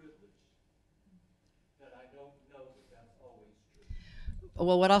feel privileged. That I don't know that that's always true.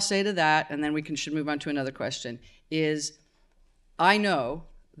 Well, what I'll say to that, and then we should move on to another question, is I know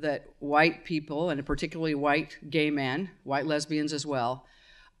that white people, and particularly white gay men, white lesbians as well,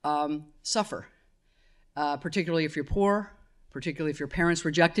 suffer, particularly if you're poor, particularly if your parents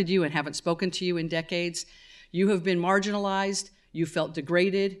rejected you and haven't spoken to you in decades. You have been marginalized, you felt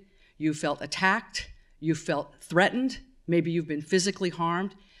degraded, you felt attacked, you felt threatened, maybe you've been physically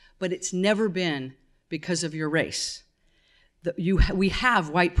harmed, but it's never been because of your race. We have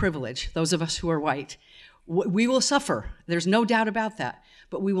white privilege, those of us who are white. We will suffer, there's no doubt about that,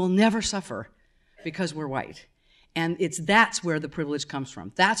 but we will never suffer because we're white. And that's where the privilege comes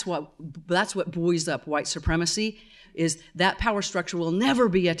from. That's what buoys up white supremacy, is that power structure will never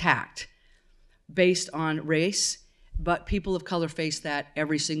be attacked based on race, but people of color face that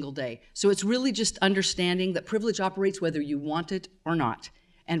every single day. So it's really just understanding that privilege operates whether you want it or not,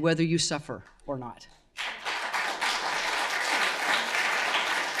 and whether you suffer or not.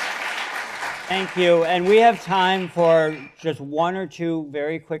 Thank you. And we have time for just one or two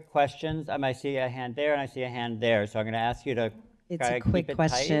very quick questions. I see a hand there and I see a hand there. So I'm going to ask you to It's a quick keep it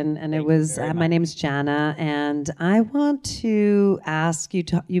question, tight. and Thank it was, you very my much. name's Jana, and I want to ask you,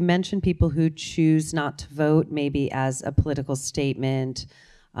 you mentioned people who choose not to vote, maybe as a political statement,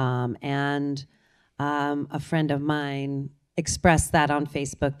 and a friend of mine expressed that on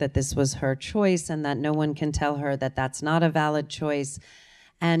Facebook, that this was her choice and that no one can tell her that that's not a valid choice.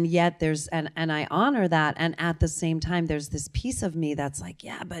 And yet and I honor that, and at the same time, there's this piece of me that's like,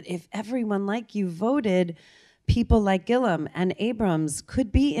 yeah, but if everyone like you voted, people like Gillum and Abrams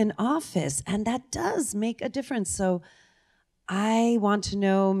could be in office, and that does make a difference. So I want to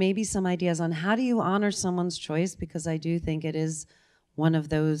know maybe some ideas on how do you honor someone's choice, because I do think it is one of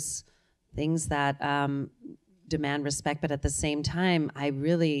those things that demand respect, but at the same time,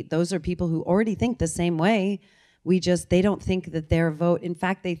 those are people who already think the same way. They don't think that their vote, in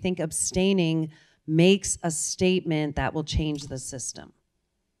fact, they think abstaining makes a statement that will change the system.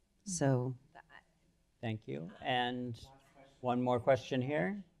 So. Thank you. And one more question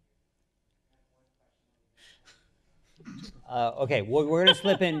here. Okay, we're going to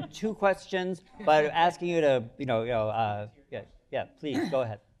slip in two questions, but asking you to, yeah, please go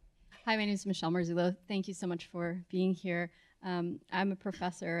ahead. Hi, my name is Michelle Marzullo. Thank you so much for being here. I'm a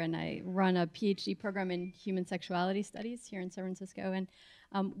professor and I run a PhD program in human sexuality studies here in San Francisco. And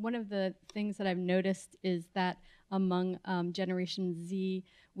one of the things that I've noticed is that among Generation Z,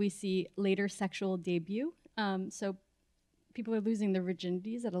 we see later sexual debut. So people are losing their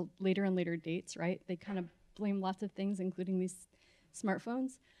virginities at later and later dates, right? They kind of blame lots of things, including these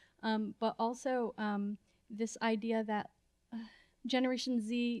smartphones. But also this idea that Generation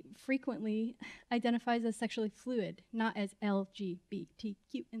Z frequently identifies as sexually fluid, not as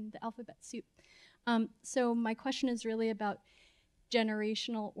LGBTQ in the alphabet soup. So my question is really about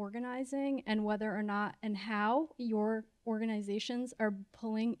generational organizing and whether or not and how your organizations are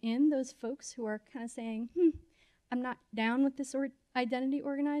pulling in those folks who are kind of saying, I'm not down with this identity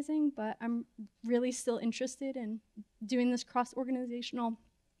organizing, but I'm really still interested in doing this cross-organizational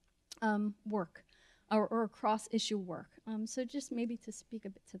work or cross-issue work. So just maybe to speak a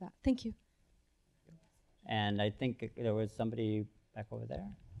bit to that. Thank you. And I think there was somebody back over there.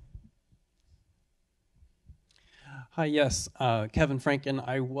 Hi, yes, Kevin Franken.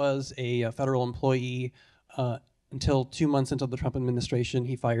 I was a federal employee until 2 months into the Trump administration.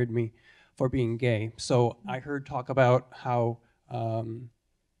 He fired me for being gay. So I heard talk about how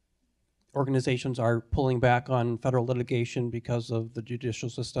organizations are pulling back on federal litigation because of the judicial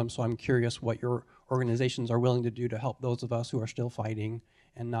system. So I'm curious what your organizations are willing to do to help those of us who are still fighting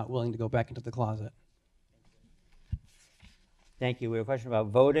and not willing to go back into the closet. Thank you. We have a question about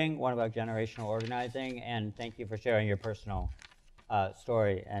voting, one about generational organizing, and thank you for sharing your personal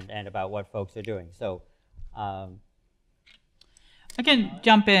story and about what folks are doing. So I can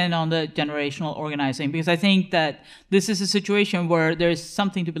jump in on the generational organizing because I think that this is a situation where there's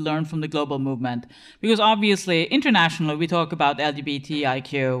something to be learned from the global movement. Because obviously, internationally, we talk about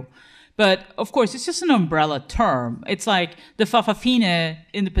LGBTIQ, but of course, it's just an umbrella term. It's like the Fa'afafine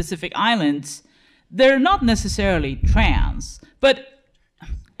in the Pacific Islands. They're not necessarily trans, but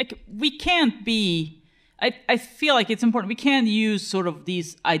we can't be, I feel like it's important, we can't use sort of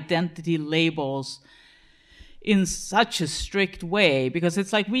these identity labels in such a strict way because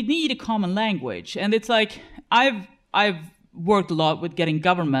it's like we need a common language. And it's like I've worked a lot with getting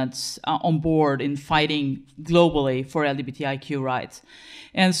governments on board in fighting globally for LGBTIQ rights.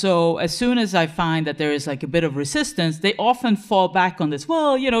 And so as soon as I find that there is like a bit of resistance, they often fall back on this.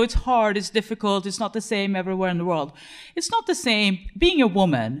 Well, it's hard, it's difficult, it's not the same everywhere in the world. It's not the same. Being a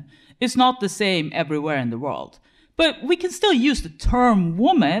woman is not the same everywhere in the world. But we can still use the term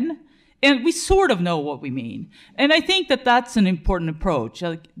woman, and we sort of know what we mean. And I think that that's an important approach.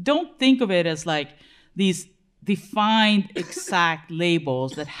 Like, don't think of it as like these defined exact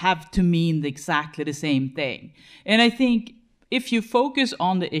labels that have to mean exactly the same thing. And I think if you focus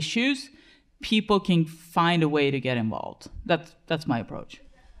on the issues, people can find a way to get involved. That's my approach.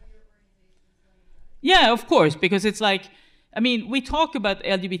 Yeah, of course, because it's like, we talk about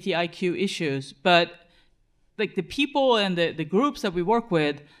LGBTIQ issues, but like the people and the groups that we work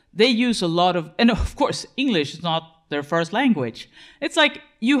with, they use a lot of, and of course, English is not their first language. It's like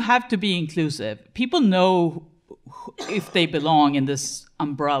you have to be inclusive. People know if they belong in this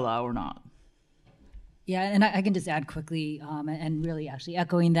umbrella or not. Yeah, and I can just add quickly, and really actually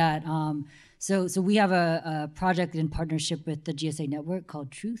echoing that. So we have a project in partnership with the GSA network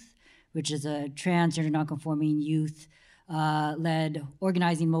called Truth, which is a transgender nonconforming youth led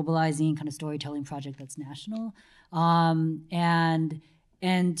organizing, mobilizing kind of storytelling project that's national. And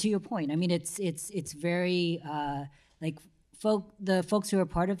to your point, I mean, it's very like the folks who are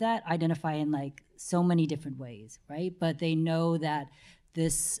part of that identify in like so many different ways, right? But they know that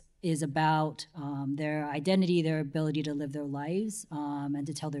this is about their identity, their ability to live their lives, and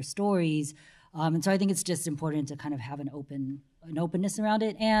to tell their stories. And so I think it's just important to kind of have an openness around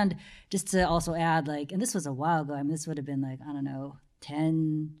it. And just to also add, like, and this was a while ago, I mean, this would have been like, I don't know,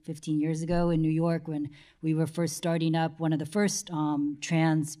 10, 15 years ago in New York when we were first starting up one of the first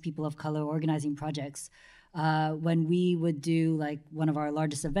trans people of color organizing projects. When we would do like one of our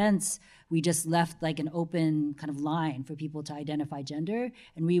largest events, we just left like an open kind of line for people to identify gender,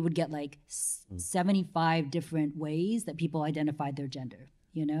 and we would get like 75 different ways that people identified their gender,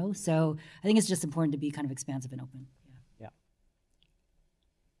 you know? So I think it's just important to be kind of expansive and open. Yeah.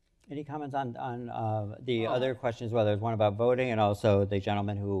 Any comments on the other questions? Well, there's one about voting, and also the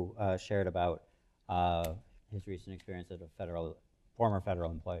gentleman who shared about his recent experience as a former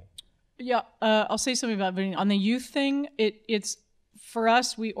federal employee. Yeah, I'll say something about voting. On the youth thing, it's for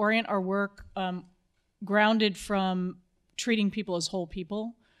us, we orient our work grounded from treating people as whole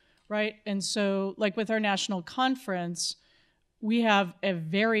people, right? And so, like with our national conference, we have a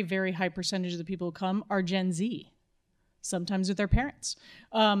very, very high percentage of the people who come are Gen Z, sometimes with their parents.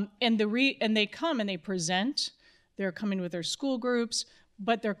 And they come and they present. They're coming with their school groups,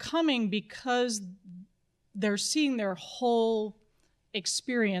 but they're coming because they're seeing their whole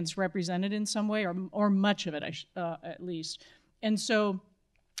experience represented in some way, or much of it, at least. And so,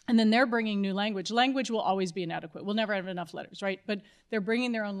 and then they're bringing new language. Language will always be inadequate. We'll never have enough letters, right? But they're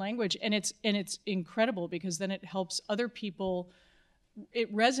bringing their own language, and it's incredible because then it helps other people.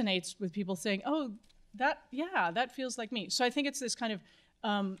 It resonates with people saying, "Oh, that feels like me." So I think it's this kind of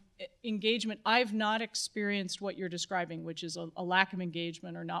engagement. I've not experienced what you're describing, which is a lack of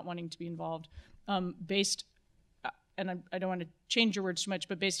engagement or not wanting to be involved, based. And I don't want to change your words too much,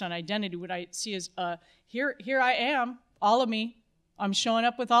 but based on identity, what I see is here I am, all of me. I'm showing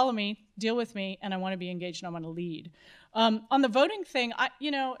up with all of me. Deal with me, and I want to be engaged and I want to lead. On the voting thing,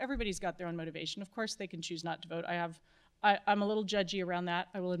 everybody's got their own motivation. Of course, they can choose not to vote. I'm a little judgy around that,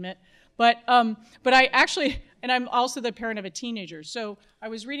 I will admit. But I actually, and I'm also the parent of a teenager. So I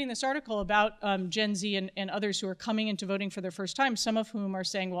was reading this article about Gen Z and others who are coming into voting for their first time. Some of whom are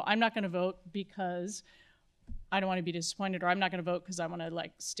saying, "Well, I'm not going to vote because I don't want to be disappointed," or "I'm not going to vote because I want to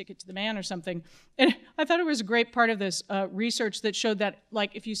like stick it to the man," or something. And I thought it was a great part of this research that showed that,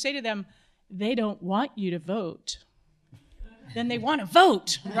 like, if you say to them, they don't want you to vote, then they want to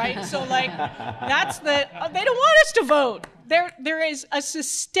vote, right? So like, they don't want us to vote. There is a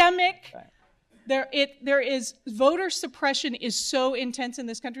systemic, there is, voter suppression is so intense in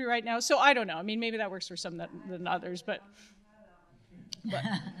this country right now. So I don't know. I mean, maybe that works for some than others, but.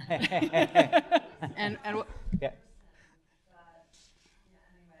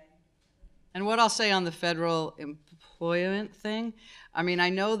 And what I'll say on the federal employment thing, I mean, I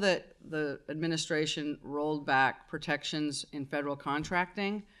know that the administration rolled back protections in federal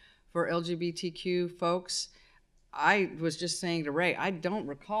contracting for LGBTQ folks. I was just saying to Ray, I don't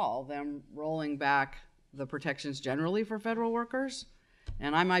recall them rolling back the protections generally for federal workers,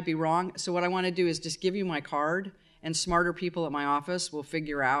 and I might be wrong. So what I want to do is just give you my card, and smarter people at my office will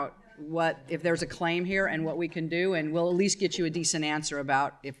figure out if there's a claim here and what we can do, and we'll at least get you a decent answer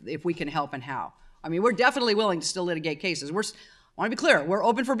about if we can help and how. I mean, we're definitely willing to still litigate cases. I want to be clear, we're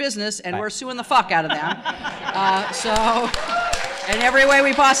open for business, and we're suing the fuck out of them. In every way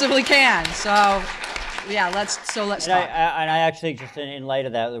we possibly can. So, yeah, let's talk. And I actually, just in light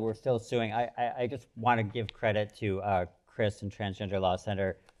of that we're still suing, I just want to give credit to Kris and Transgender Law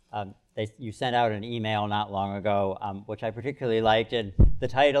Center. You sent out an email not long ago, which I particularly liked, and the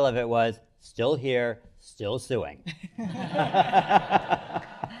title of it was "Still Here, Still Suing."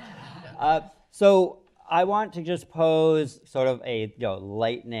 So I want to just pose sort of a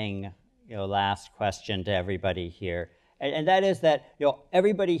lightning last question to everybody here, and that is that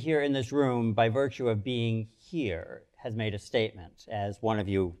everybody here in this room, by virtue of being here, has made a statement, as one of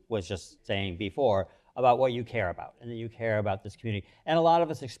you was just saying before, about what you care about, and that you care about this community. And a lot of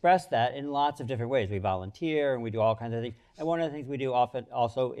us express that in lots of different ways. We volunteer and we do all kinds of things. And one of the things we do often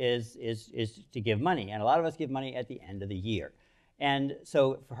also is to give money. And a lot of us give money at the end of the year. And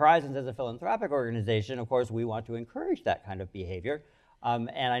so for Horizons as a philanthropic organization, of course, we want to encourage that kind of behavior. And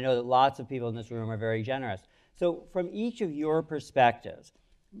I know that lots of people in this room are very generous. So from each of your perspectives,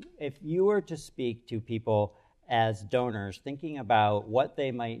 if you were to speak to people as donors thinking about what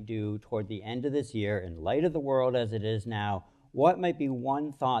they might do toward the end of this year in light of the world as it is now, what might be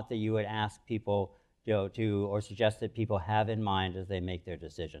one thought that you would ask people to, or suggest that people have in mind as they make their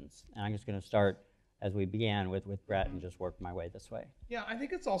decisions? And I'm just going to start as we began with Brett and just work my way this way. Yeah, I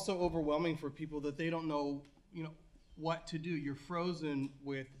think it's also overwhelming for people that they don't know, what to do. You're frozen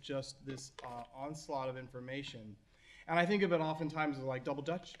with just this onslaught of information. And I think of it oftentimes as like double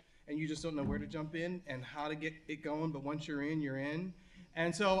dutch, and you just don't know where to jump in and how to get it going, but once you're in, you're in.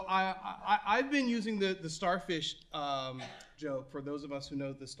 And so I've been using the starfish joke, for those of us who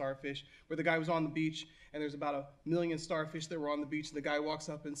know the starfish, where the guy was on the beach and there's about 1 million starfish that were on the beach, and the guy walks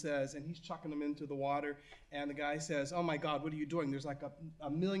up and says, and he's chucking them into the water, and the guy says, "Oh my God, what are you doing? There's like a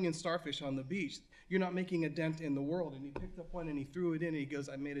million starfish on the beach. You're not making a dent in the world." And he picked up one and he threw it in and he goes,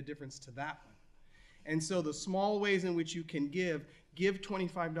 "I made a difference to that one." And so the small ways in which you can give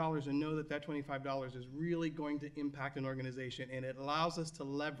 $25 and know that that $25 is really going to impact an organization, and it allows us to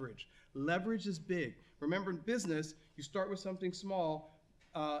leverage. Leverage is big. Remember, in business, you start with something small,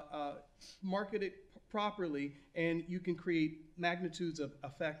 market it properly, and you can create magnitudes of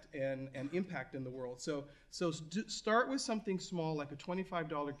effect and impact in the world. So start with something small, like a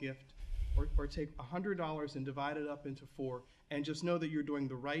 $25 gift, or take $100 and divide it up into 4, and just know that you're doing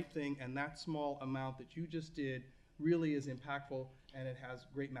the right thing, and that small amount that you just did really is impactful, and it has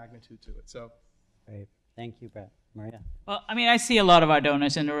great magnitude to it. So, great. Thank you, Brett. Maria? Well, I mean, I see a lot of our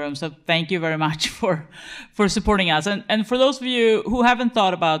donors in the room, so thank you very much for supporting us. And for those of you who haven't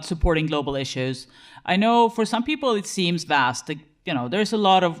thought about supporting global issues, I know for some people it seems vast. There's a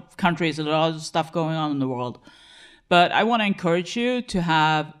lot of countries, a lot of stuff going on in the world. But I want to encourage you to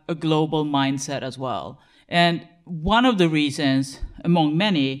have a global mindset as well. And one of the reasons, among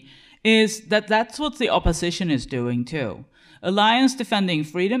many, is that that's what the opposition is doing too. Alliance Defending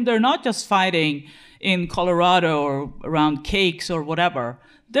Freedom, they're not just fighting in Colorado or around cakes or whatever.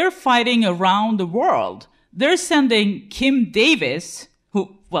 They're fighting around the world. They're sending Kim Davis,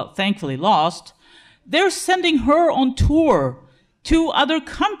 who, well, thankfully lost, they're sending her on tour to other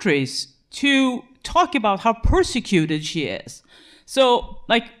countries to talk about how persecuted she is. So,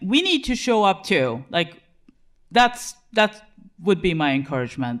 we need to show up too. That would be my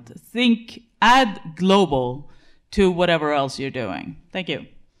encouragement. Add global to whatever else you're doing. Thank you.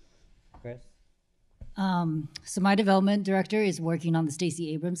 Kris? So my development director is working on the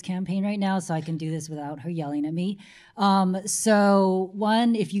Stacey Abrams campaign right now, so I can do this without her yelling at me. So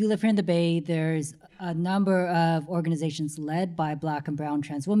one, if you live here in the Bay, there's a number of organizations led by Black and Brown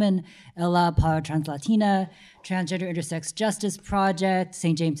trans women: Ella Para Trans Latina, Transgender Intersex Justice Project,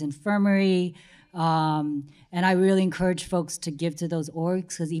 St. James Infirmary. And I really encourage folks to give to those orgs,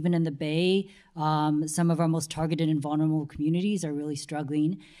 because even in the Bay, some of our most targeted and vulnerable communities are really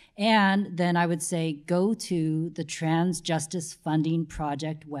struggling. And then I would say go to the Trans Justice Funding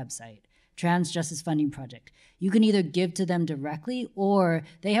Project website, Trans Justice Funding Project. You can either give to them directly, or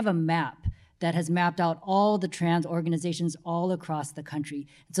they have a map that has mapped out all the trans organizations all across the country.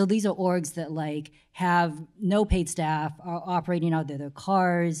 So these are orgs that have no paid staff, are operating out of their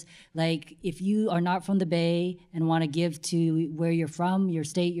cars. If you are not from the Bay and want to give to where you're from, your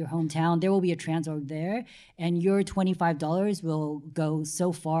state, your hometown, there will be a trans org there, and your $25 will go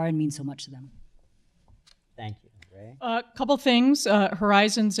so far and mean so much to them. Thank you. Ray? A couple things.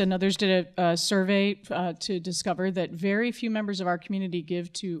 Horizons and others did a survey to discover that very few members of our community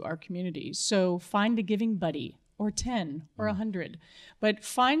give to our communities. So find a giving buddy, or 10, or 100. But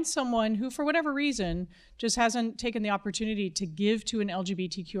find someone who, for whatever reason, just hasn't taken the opportunity to give to an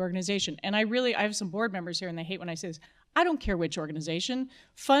LGBTQ organization. And I have some board members here, and they hate when I say this. I don't care which organization.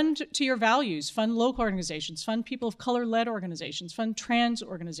 Fund to your values. Fund local organizations. Fund people of color-led organizations. Fund trans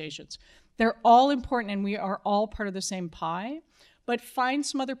organizations. They're all important, and we are all part of the same pie. But find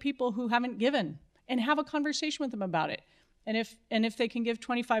some other people who haven't given and have a conversation with them about it. And if they can give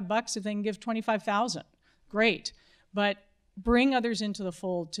 $25, if they can give 25,000, great. But bring others into the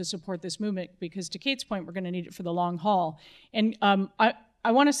fold to support this movement, because to Kate's point, we're going to need it for the long haul. And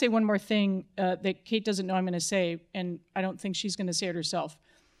I want to say one more thing that Kate doesn't know I'm going to say, and I don't think she's going to say it herself.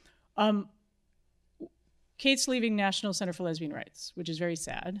 Kate's leaving National Center for Lesbian Rights, which is very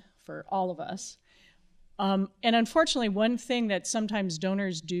sad for all of us. And unfortunately, one thing that sometimes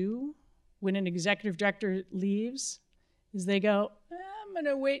donors do when an executive director leaves is they go, I'm going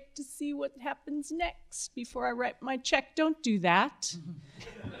to wait to see what happens next before I write my check. Don't do that.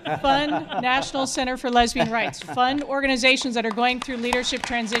 Fund National Center for Lesbian Rights. Fund organizations that are going through leadership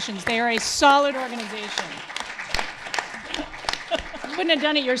transitions. They are a solid organization. You wouldn't have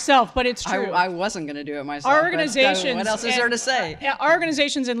done it yourself, but it's true. I wasn't going to do it myself. Our organizations. What else is there to say? Our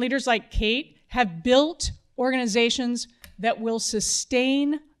organizations and leaders like Kate have built organizations that will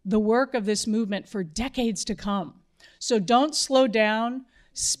sustain the work of this movement for decades to come. So don't slow down,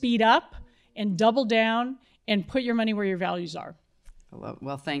 speed up, and double down, and put your money where your values are.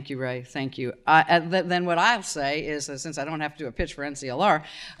 Well, thank you, Ray. Thank you. Then what I'll say is, since I don't have to do a pitch for NCLR,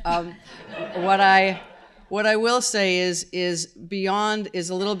 what I will say is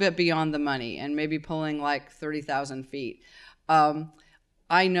a little bit beyond the money, and maybe pulling like 30,000 feet.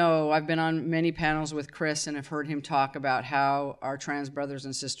 I know I've been on many panels with Kris and have heard him talk about how our trans brothers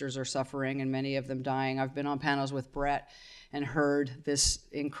and sisters are suffering and many of them dying. I've been on panels with Brett and heard this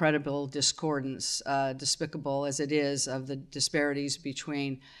incredible discordance, despicable as it is, of the disparities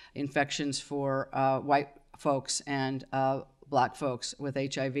between infections for white folks and black folks with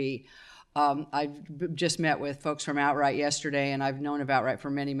HIV. I've just met with folks from OutRight yesterday, and I've known of OutRight for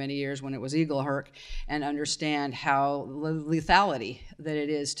many, many years when it was Eagle Herc, and understand how lethality that it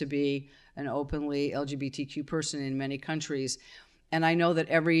is to be an openly LGBTQ person in many countries. And I know that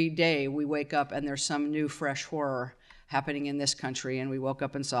every day we wake up and there's some new fresh horror happening in this country, and we woke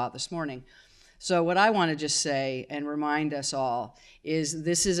up and saw it this morning. So what I want to just say and remind us all is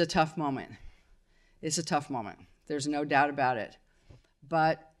this is a tough moment. It's a tough moment. There's no doubt about it.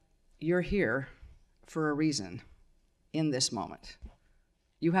 But you're here for a reason in this moment.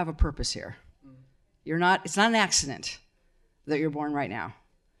 You have a purpose here. It's not an accident that you're born right now.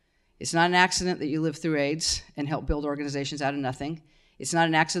 It's not an accident that you lived through AIDS and helped build organizations out of nothing. It's not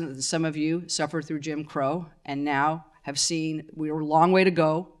an accident that some of you suffered through Jim Crow and now have seen we're a long way to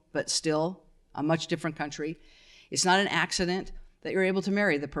go, but still a much different country. It's not an accident that you're able to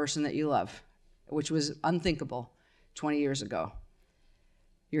marry the person that you love, which was unthinkable 20 years ago.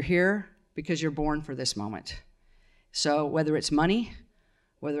 You're here because you're born for this moment. So whether it's money,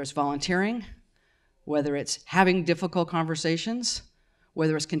 whether it's volunteering, whether it's having difficult conversations,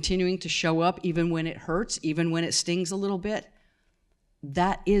 whether it's continuing to show up even when it hurts, even when it stings a little bit,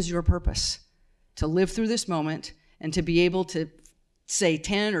 that is your purpose. To live through this moment and to be able to say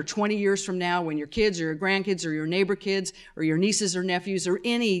 10 or 20 years from now when your kids or your grandkids or your neighbor kids or your nieces or nephews or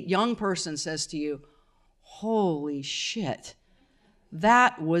any young person says to you, holy shit,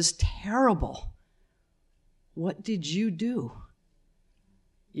 that was terrible. What did you do?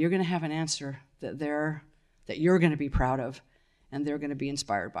 You're going to have an answer that you're going to be proud of and they're going to be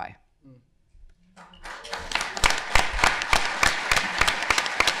inspired by.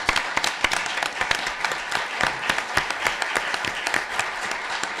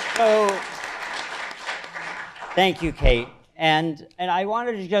 So, thank you, Kate. And I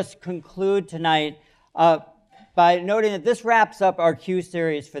wanted to just conclude tonight by noting that this wraps up our Q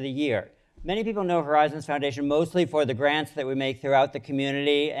series for the year. Many people know Horizons Foundation mostly for the grants that we make throughout the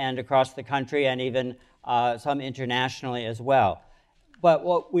community and across the country and even some internationally as well. But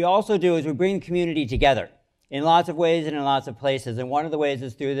what we also do is we bring the community together in lots of ways and in lots of places. And one of the ways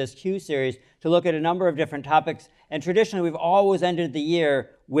is through this Q series to look at a number of different topics. And traditionally, we've always ended the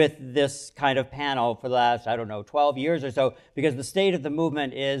year with this kind of panel for the last, 12 years or so, because the state of the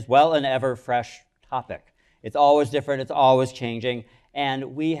movement is, well, an ever fresh topic. It's always different, it's always changing,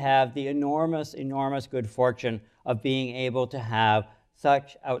 and we have the enormous, enormous good fortune of being able to have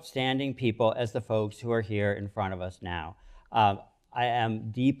such outstanding people as the folks who are here in front of us now. I am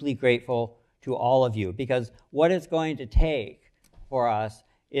deeply grateful to all of you, because what it's going to take for us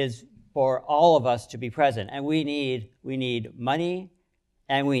is for all of us to be present, and we need money,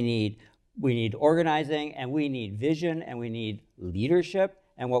 and we need organizing, and we need vision, and we need leadership.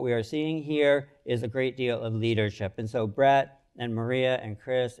 And what we are seeing here is a great deal of leadership. And so Brett and Maria and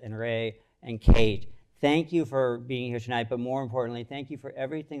Kris and Ray and Kate, thank you for being here tonight, but more importantly, thank you for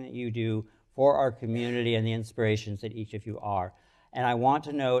everything that you do for our community and the inspirations that each of you are. And I want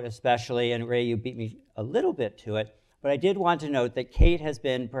to note especially, and Ray, you beat me a little bit to it, but I did want to note that Kate has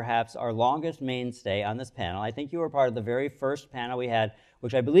been perhaps our longest mainstay on this panel. I think you were part of the very first panel we had,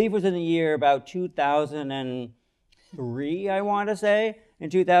 which I believe was in the year about 2003, I want to say. In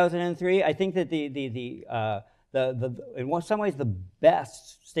 2003, I think that in some ways the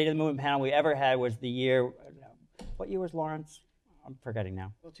best State of the Movement panel we ever had was the year, what year was Lawrence? I'm forgetting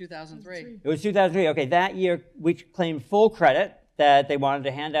now. Well, 2003. It was 2003. Okay, that year we claimed full credit that they wanted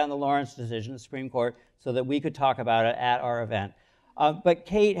to hand down the Lawrence decision, the Supreme Court, so that we could talk about it at our event. But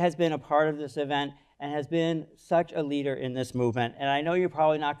Kate has been a part of this event, and has been such a leader in this movement. And I know you're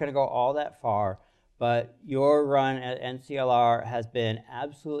probably not going to go all that far, but your run at NCLR has been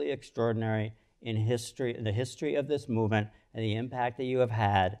absolutely extraordinary in the history of this movement, and the impact that you have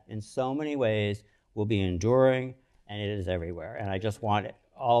had in so many ways will be enduring, and it is everywhere. And I just want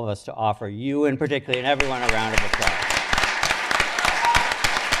all of us to offer you in particular and everyone a round of applause.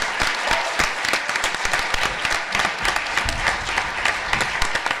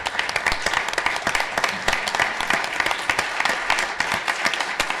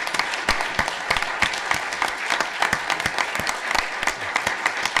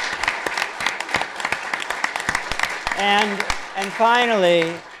 And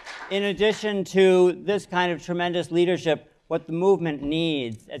finally, in addition to this kind of tremendous leadership, what the movement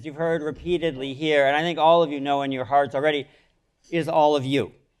needs, as you've heard repeatedly here, and I think all of you know in your hearts already, is all of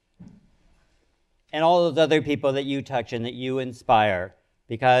you. And all those other people that you touch and that you inspire,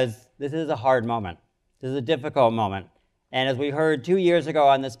 because this is a hard moment. This is a difficult moment. And as we heard 2 years ago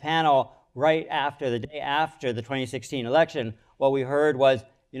on this panel, right after, the day after the 2016 election, what we heard was,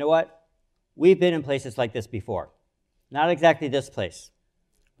 you know what? We've been in places like this before. Not exactly this place,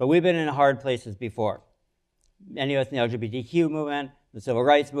 but we've been in hard places before. Many of us in the LGBTQ movement, the civil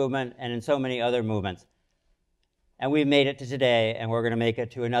rights movement, and in so many other movements. And we've made it to today, and we're going to make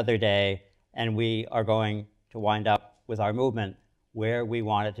it to another day, and we are going to wind up with our movement where we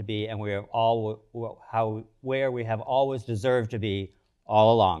want it to be, and where we have always deserved to be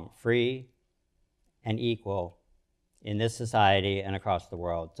all along, free and equal in this society and across the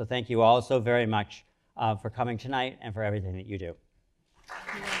world. So thank you all so very much for coming tonight and for everything that you do.